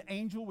see that an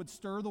angel would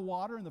stir the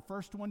water, and the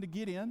first one to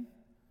get in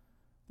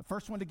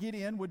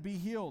would be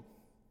healed.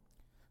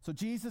 So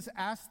Jesus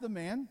asked the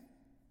man,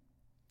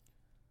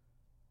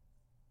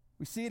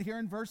 we see it here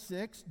in verse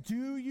 6,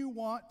 do you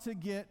want to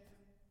get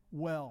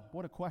well?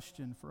 What a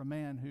question for a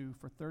man who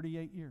for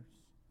 38 years,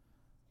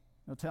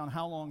 no telling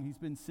how long he's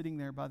been sitting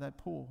there by that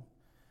pool.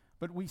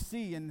 But we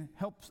see and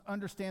helps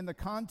understand the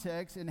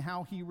context and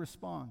how he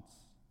responds.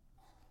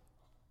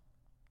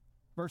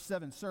 Verse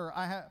 7, sir,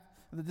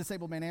 the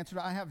disabled man answered,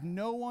 I have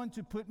no one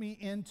to put me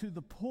into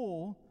the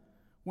pool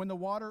when the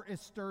water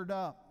is stirred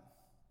up.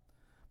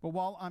 But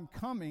while I'm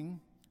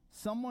coming,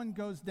 someone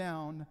goes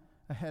down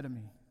ahead of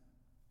me.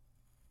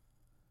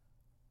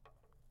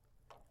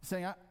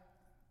 Saying,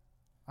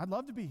 I'd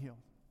love to be healed.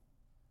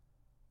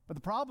 But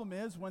the problem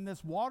is when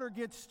this water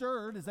gets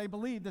stirred, as they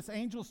believe, this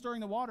angel stirring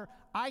the water,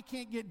 I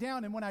can't get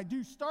down. And when I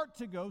do start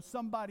to go,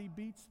 somebody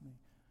beats me.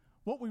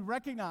 What we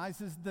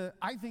recognize is the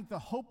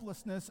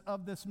hopelessness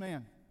of this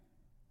man.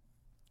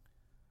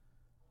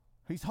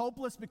 He's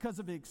hopeless because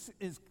of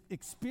his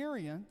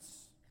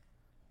experience,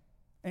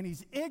 and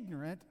he's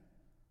ignorant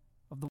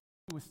of the one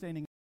who was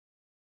standing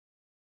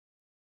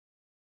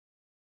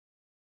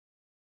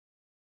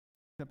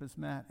up his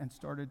mat and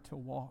started to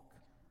walk.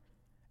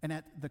 And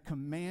at the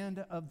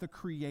command of the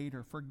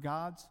Creator, for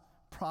God's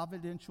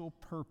providential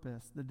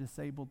purpose, the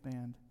disabled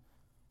man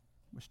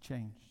was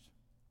changed.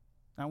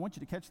 Now, I want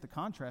you to catch the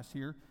contrast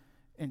here.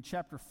 In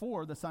chapter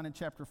 4, the sign in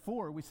chapter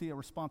 4, we see a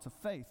response of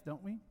faith,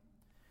 don't we?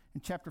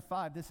 In chapter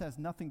 5, this has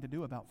nothing to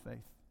do about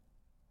faith.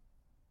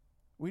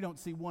 We don't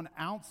see 1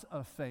 ounce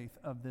of faith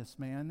of this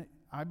man.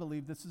 I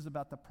believe this is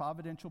about the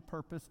providential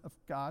purpose of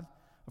God,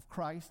 of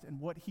Christ, and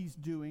what he's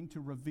doing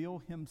to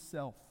reveal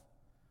himself.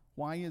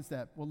 Why is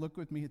that? Well, look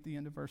with me at the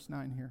end of verse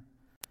 9 here.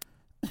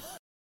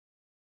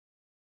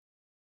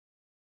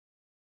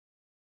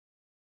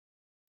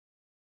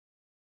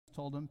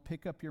 Told him,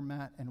 pick up your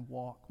mat and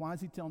walk. Why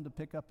is he telling him to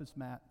pick up his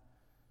mat?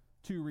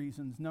 2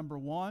 reasons. Number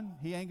 1,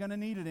 he ain't going to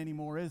need it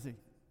anymore, is he?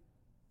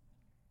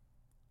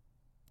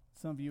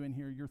 Some of you in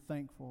here, you're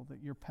thankful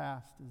that your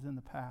past is in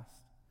the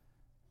past.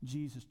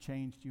 Jesus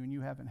changed you and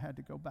you haven't had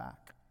to go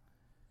back.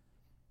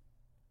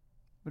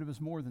 But it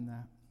was more than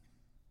that.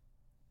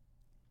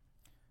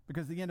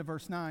 Because at the end of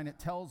verse 9, it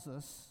tells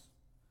us,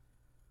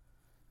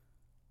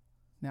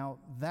 now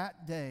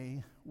that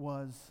day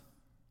was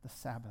the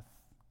Sabbath.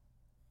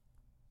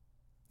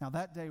 Now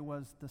that day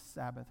was the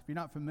Sabbath. If you're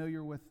not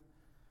familiar with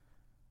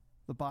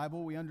the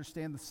Bible, we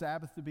understand the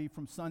Sabbath to be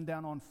from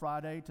sundown on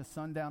Friday to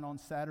sundown on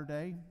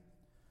Saturday.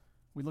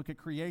 We look at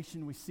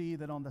creation, we see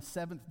that on the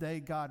 7th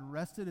day God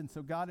rested, and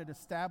so God had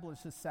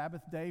established a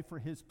Sabbath day for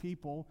his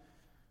people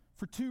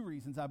for 2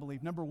 reasons, I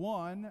believe. Number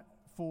 1,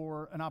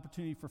 for an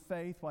opportunity for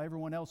faith. While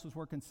everyone else was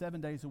working 7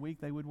 days a week,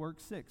 they would work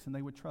 6, and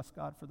they would trust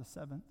God for the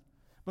 7th.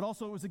 But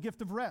also it was a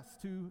gift of rest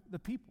to the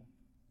people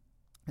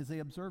as they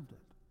observed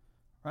it.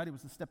 Right? It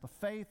was a step of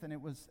faith, and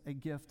it was a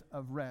gift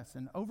of rest.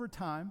 And over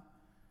time,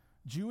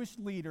 Jewish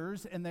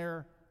leaders, in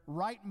their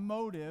right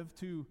motive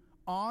to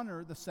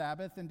honor the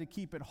Sabbath and to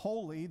keep it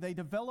holy, they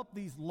developed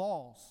these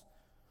laws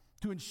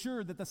to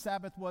ensure that the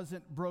Sabbath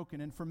wasn't broken.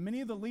 And for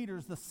many of the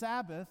leaders, the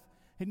Sabbath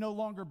had no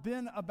longer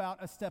been about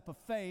a step of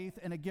faith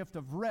and a gift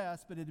of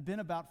rest, but it had been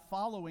about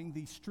following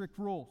these strict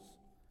rules.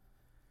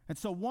 And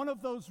so one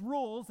of those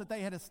rules that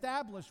they had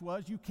established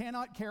was you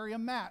cannot carry a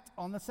mat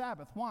on the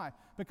Sabbath. Why?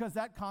 Because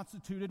that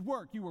constituted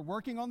work. You were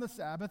working on the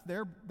Sabbath,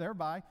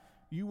 thereby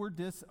you were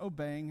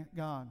disobeying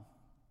God.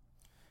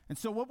 And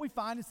so what we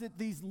find is that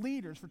these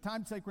leaders, for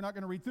time's sake we're not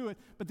going to read through it,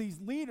 but these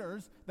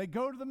leaders, they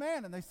go to the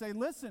man and they say,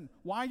 listen,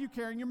 why are you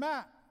carrying your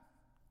mat?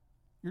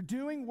 You're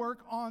doing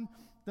work on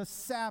the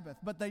Sabbath.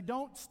 But they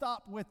don't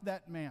stop with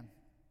that man.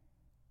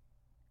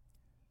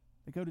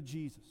 They go to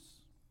Jesus.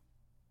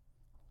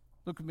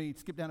 Look at me,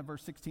 skip down to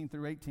verse 16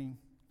 through 18.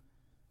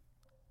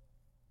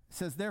 It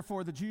says,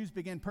 therefore the Jews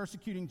began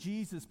persecuting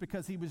Jesus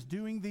because he was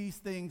doing these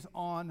things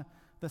on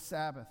the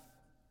Sabbath.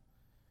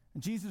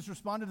 And Jesus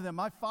responded to them,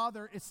 my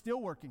Father is still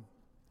working,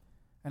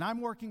 and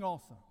I'm working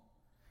also.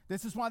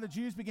 This is why the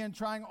Jews began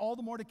trying all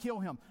the more to kill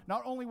him.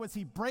 Not only was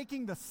he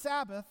breaking the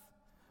Sabbath,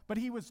 but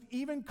he was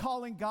even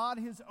calling God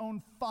his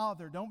own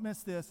Father. Don't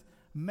miss this.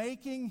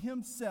 Making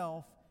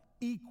himself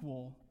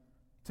equal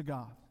to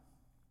God.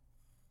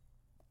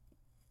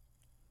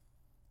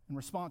 In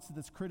response to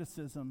this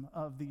criticism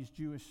of these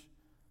Jewish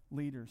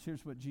leaders,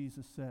 here's what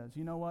Jesus says.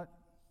 You know what?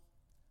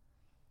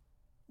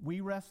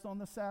 We rest on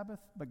the Sabbath,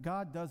 but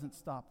God doesn't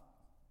stop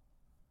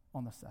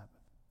on the Sabbath.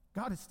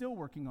 God is still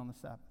working on the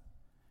Sabbath.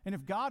 And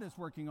if God is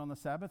working on the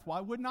Sabbath, why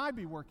wouldn't I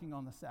be working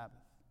on the Sabbath?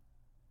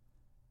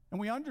 And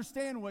we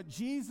understand what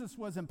Jesus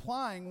was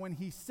implying when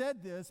he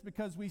said this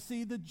because we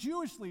see the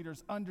Jewish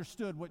leaders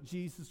understood what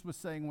Jesus was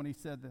saying when he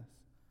said this.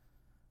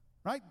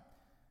 Right?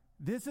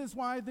 This is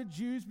why the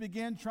Jews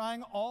began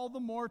trying all the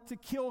more to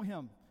kill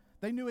him.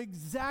 They knew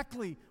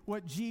exactly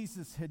what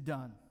Jesus had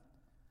done.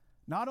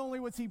 Not only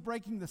was he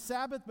breaking the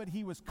Sabbath, but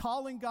he was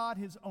calling God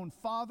his own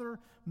Father,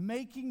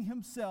 making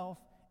himself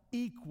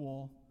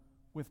equal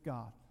with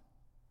God.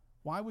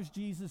 Why was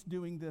Jesus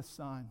doing this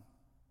sign?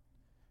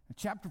 In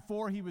chapter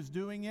 4, he was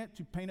doing it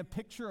to paint a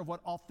picture of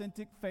what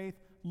authentic faith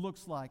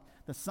looks like.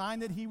 The sign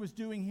that he was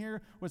doing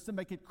here was to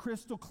make it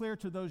crystal clear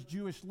to those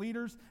Jewish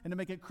leaders and to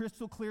make it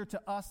crystal clear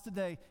to us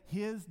today,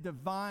 his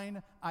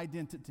divine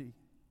identity.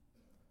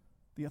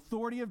 The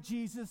authority of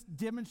Jesus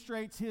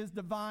demonstrates his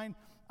divine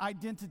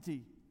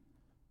identity.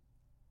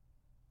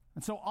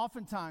 And so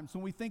oftentimes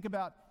when we think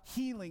about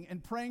healing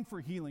and praying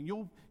for healing,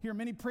 you'll hear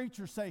many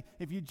preachers say,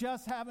 if you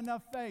just have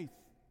enough faith,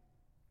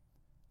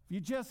 if you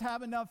just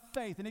have enough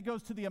faith, and it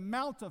goes to the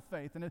amount of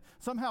faith, and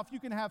somehow if you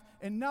can have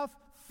enough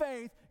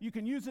faith, you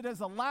can use it as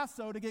a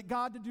lasso to get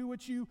God to do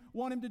what you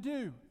want him to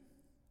do.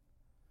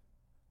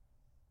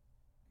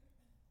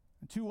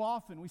 And too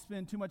often we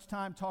spend too much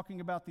time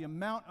talking about the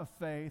amount of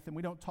faith and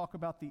we don't talk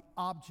about the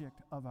object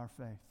of our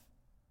faith.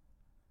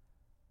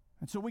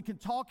 And so we can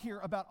talk here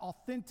about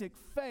authentic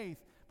faith,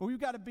 but we've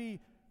got to be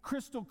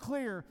crystal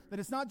clear that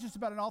it's not just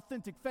about an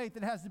authentic faith,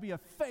 it has to be a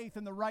faith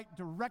in the right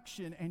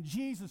direction. And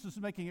Jesus is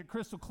making it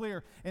crystal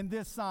clear in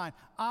this sign: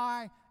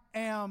 I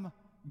am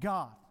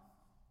God.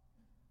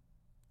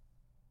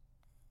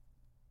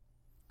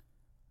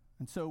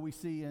 And so we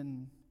see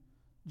in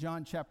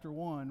John chapter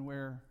 1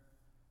 where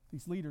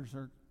these leaders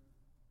are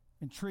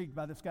intrigued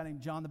by this guy named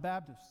John the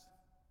Baptist.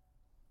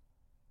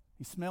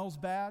 He smells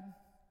bad.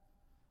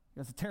 He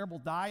has a terrible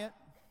diet.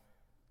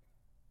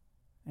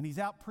 And he's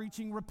out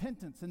preaching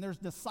repentance. And there's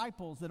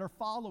disciples that are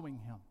following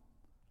him.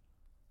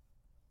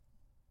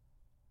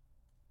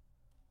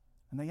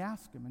 And they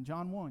ask him, in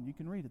John 1, you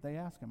can read it, they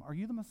ask him, are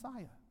you the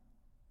Messiah?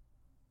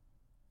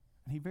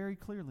 And he very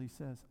clearly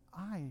says,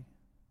 I am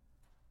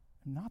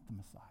not the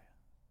Messiah.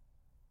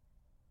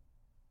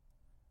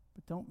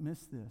 But don't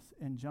miss this.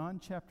 In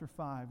John chapter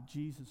 5,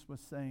 Jesus was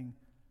saying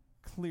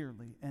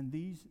clearly, and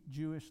these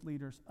Jewish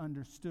leaders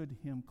understood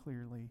him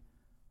clearly,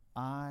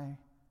 I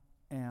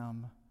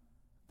am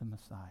the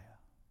Messiah.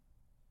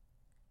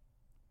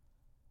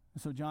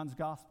 And so John's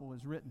gospel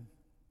is written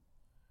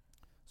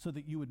so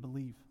that you would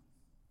believe.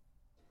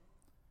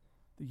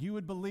 That you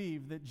would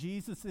believe that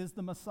Jesus is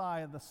the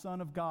Messiah, the Son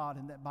of God,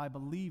 and that by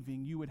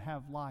believing you would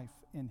have life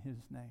in his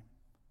name.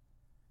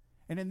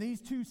 And in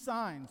these two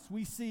signs,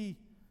 we see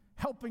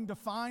helping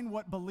define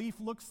what belief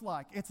looks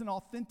like. It's an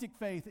authentic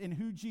faith in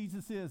who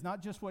Jesus is,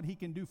 not just what he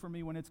can do for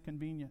me when it's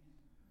convenient.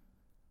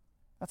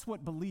 That's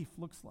what belief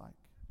looks like.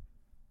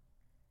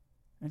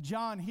 And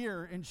John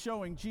here, in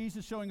showing,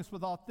 Jesus showing us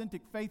what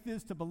authentic faith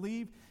is to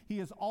believe, he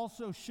is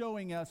also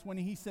showing us when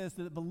he says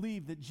to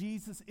believe that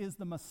Jesus is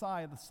the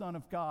Messiah, the Son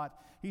of God.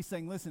 He's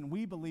saying, listen,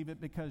 we believe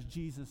it because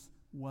Jesus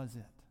was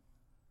it.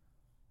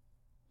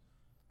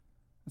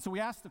 And so we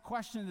ask the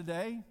question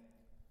today,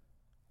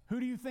 who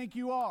do you think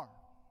you are?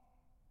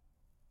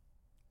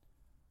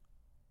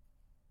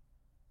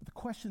 But the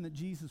question that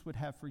Jesus would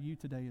have for you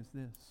today is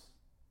this: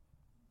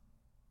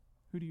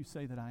 who do you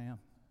say that I am?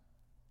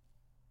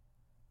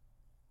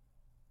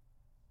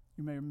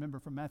 You may remember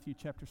from Matthew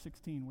chapter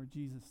 16 where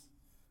Jesus,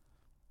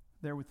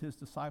 there with his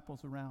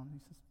disciples around, he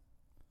says,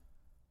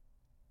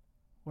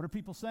 what are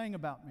people saying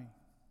about me?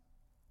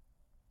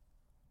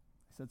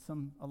 He said,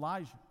 some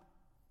Elijah,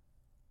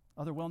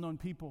 other well-known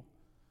people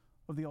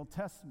of the Old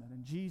Testament.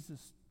 And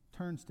Jesus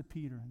turns to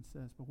Peter and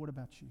says, but what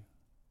about you?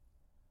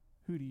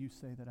 Who do you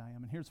say that I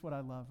am? And here's what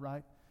I love,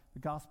 right? The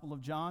Gospel of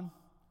John.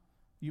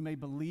 You may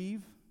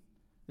believe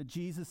that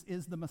Jesus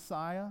is the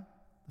Messiah,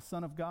 the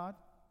Son of God.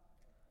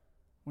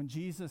 When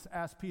Jesus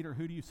asked Peter,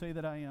 who do you say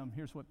that I am?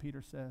 Here's what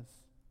Peter says: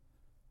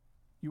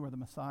 you are the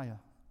Messiah,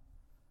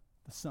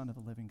 the Son of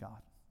the living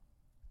God.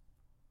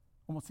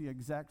 Almost the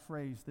exact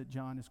phrase that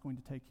John is going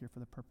to take here for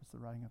the purpose of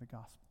the writing of the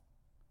gospel.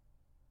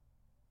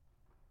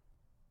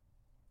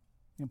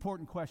 The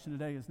important question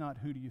today is not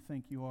who do you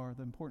think you are.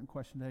 The important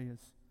question today is,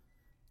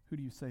 who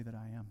do you say that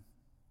I am?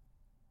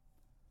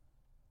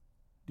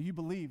 Do you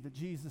believe that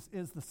Jesus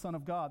is the Son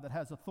of God that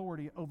has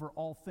authority over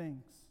all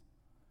things?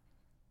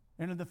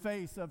 And in the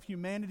face of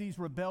humanity's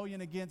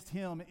rebellion against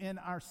him in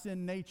our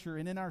sin nature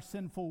and in our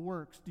sinful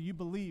works, do you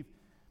believe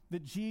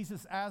that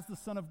Jesus, as the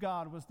Son of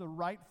God, was the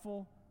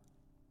rightful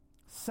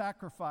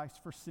sacrifice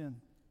for sin?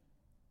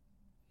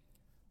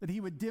 That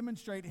he would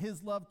demonstrate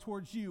his love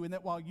towards you, and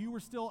that while you were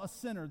still a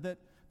sinner, that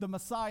the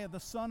Messiah, the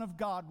Son of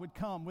God, would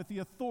come with the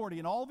authority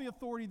and all the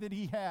authority that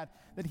he had,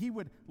 that he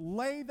would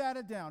lay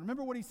that down.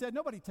 Remember what he said?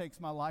 Nobody takes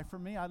my life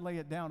from me. I lay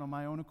it down on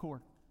my own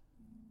accord.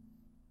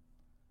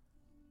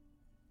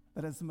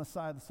 That as the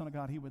Messiah, the Son of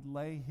God, he would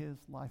lay his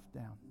life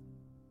down.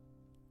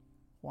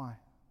 Why?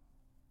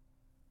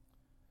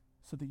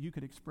 So that you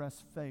could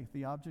express faith,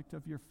 the object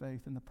of your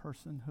faith, in the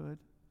personhood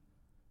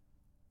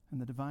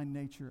and the divine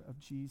nature of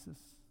Jesus.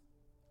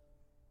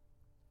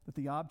 That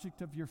the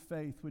object of your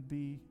faith would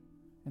be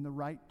in the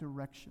right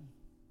direction.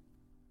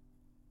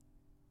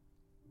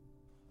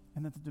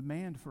 And that the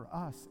demand for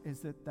us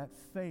is that that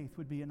faith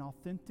would be an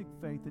authentic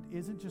faith that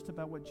isn't just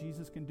about what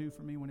Jesus can do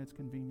for me when it's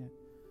convenient,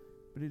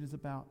 but it is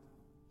about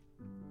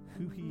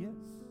who he is,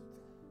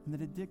 and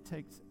that it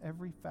dictates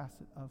every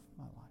facet of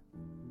my life.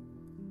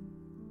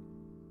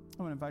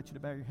 I want to invite you to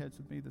bow your heads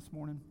with me this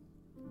morning.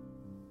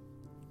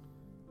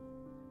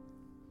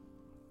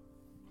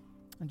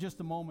 In just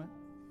a moment,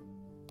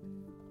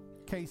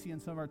 Casey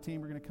and some of our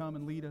team are going to come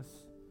and lead us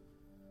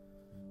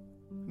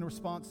in a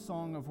response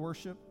song of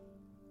worship,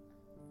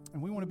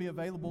 and we want to be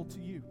available to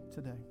you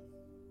today.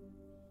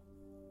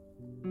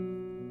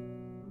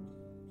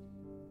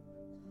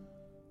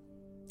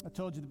 I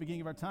told you at the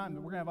beginning of our time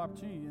that we're going to have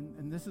opportunity,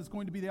 and this is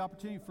going to be the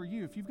opportunity for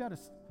you. If you've got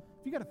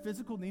a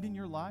physical need in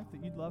your life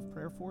that you'd love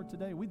prayer for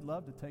today, we'd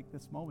love to take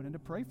this moment and to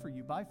pray for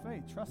you by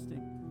faith,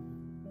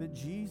 trusting that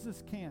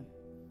Jesus can,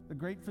 the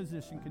great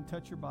physician, can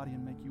touch your body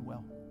and make you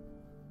well.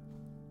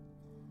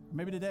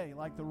 Maybe today,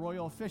 like the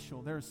royal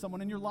official, there's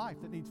someone in your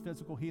life that needs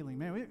physical healing.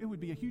 Man, it would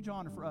be a huge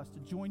honor for us to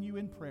join you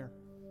in prayer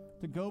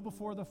to go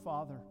before the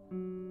Father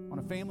on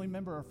a family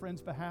member or a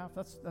friend's behalf,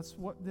 that's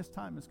what this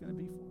time is going to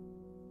be for.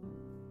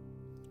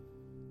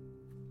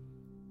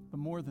 But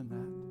more than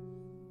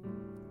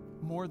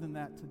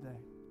that today.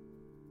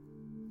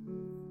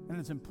 And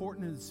as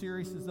important and as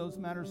serious as those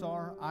matters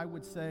are, I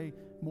would say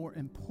more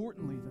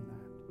importantly than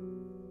that,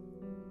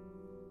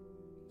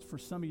 for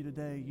some of you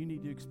today, you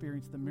need to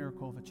experience the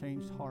miracle of a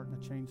changed heart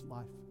and a changed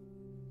life.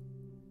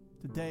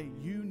 Today,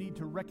 you need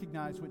to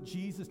recognize what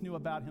Jesus knew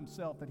about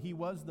himself, that he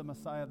was the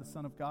Messiah, the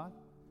Son of God.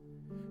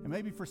 And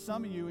maybe for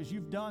some of you, as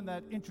you've done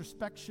that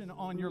introspection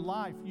on your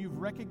life, you've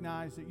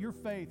recognized that your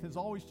faith has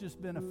always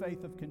just been a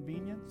faith of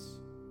convenience.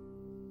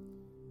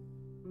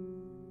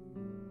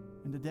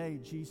 And today,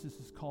 Jesus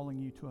is calling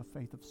you to a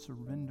faith of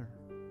surrender,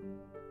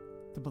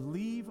 to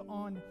believe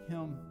on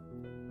him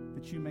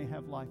that you may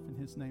have life in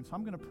his name. So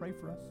I'm going to pray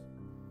for us.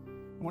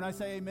 And when I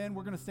say amen,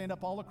 we're going to stand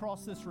up all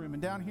across this room.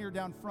 And down here,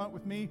 down front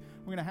with me,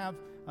 we're going to have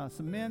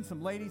some men,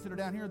 some ladies that are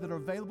down here that are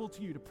available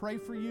to you to pray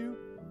for you,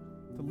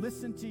 to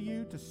listen to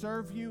you, to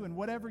serve you, and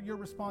whatever your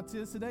response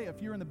is today.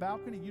 If you're in the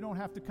balcony, you don't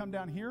have to come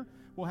down here.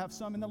 We'll have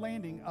some in the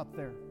landing up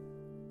there.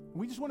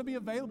 We just want to be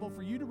available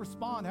for you to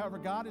respond however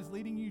God is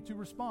leading you to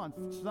respond.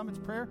 For some, it's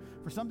prayer.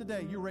 For some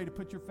today, you're ready to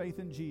put your faith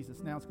in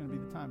Jesus. Now it's going to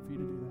be the time for you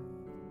to do that.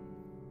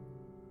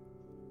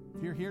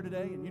 If you're here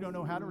today and you don't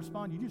know how to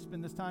respond, you just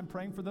spend this time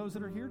praying for those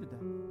that are here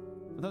today.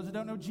 For those that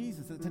don't know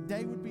Jesus, that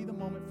today would be the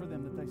moment for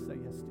them that they say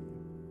yes to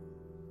you.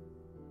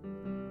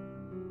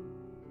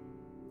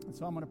 And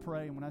so I'm going to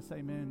pray, and when I say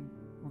amen,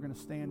 we're going to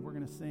stand, we're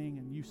going to sing,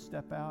 and you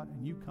step out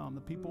and you come.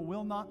 The people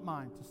will not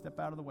mind to step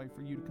out of the way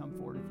for you to come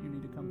forward if you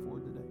need to come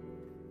forward today.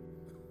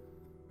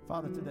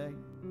 Father, today,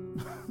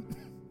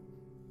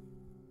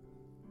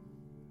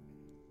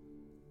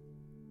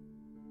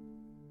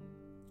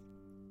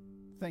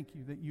 thank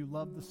you that you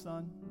love the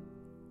Son,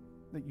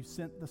 that you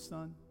sent the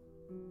Son.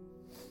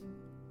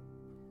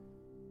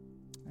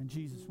 And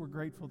Jesus, we're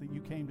grateful that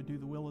you came to do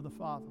the will of the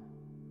Father,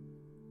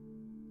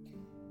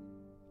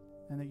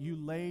 and that you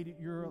laid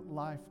your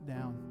life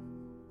down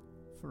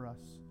for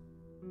us.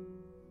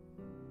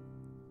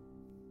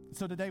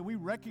 So today we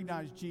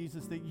recognize,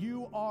 Jesus, that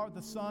you are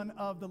the Son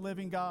of the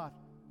living God.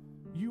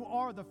 You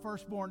are the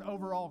firstborn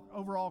over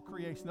all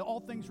creation. That all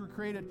things were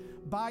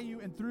created by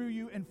you and through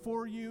you and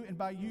for you, and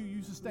by you,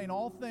 you sustain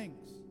all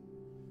things.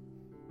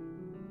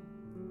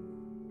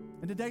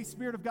 And today,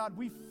 Spirit of God,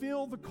 we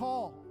feel the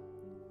call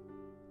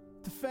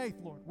to faith,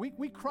 Lord.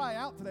 We cry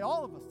out today,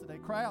 all of us today,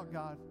 cry out,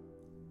 God.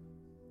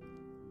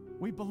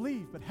 We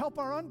believe, but help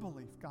our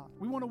unbelief, God.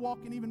 We want to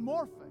walk in even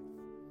more faith.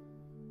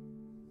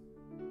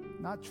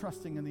 Not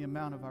trusting in the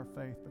amount of our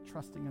faith, but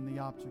trusting in the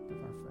object of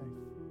our faith.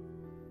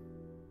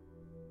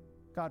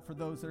 God, for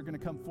those that are going to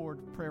come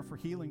forward to prayer for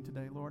healing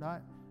today, Lord, I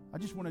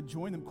just want to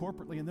join them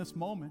corporately in this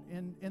moment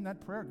in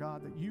that prayer,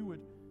 God, that you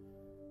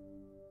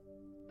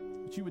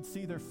would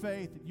see their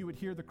faith, that you would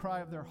hear the cry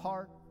of their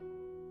heart.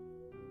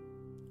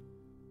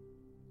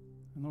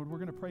 And Lord, we're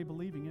going to pray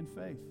believing in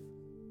faith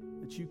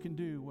that you can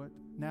do what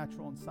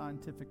natural and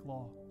scientific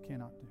law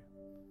cannot do.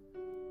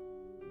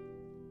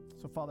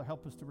 So, Father,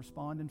 help us to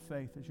respond in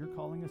faith as you're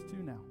calling us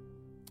to now.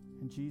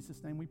 In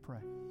Jesus' name we pray.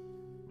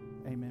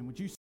 Amen. Would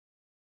you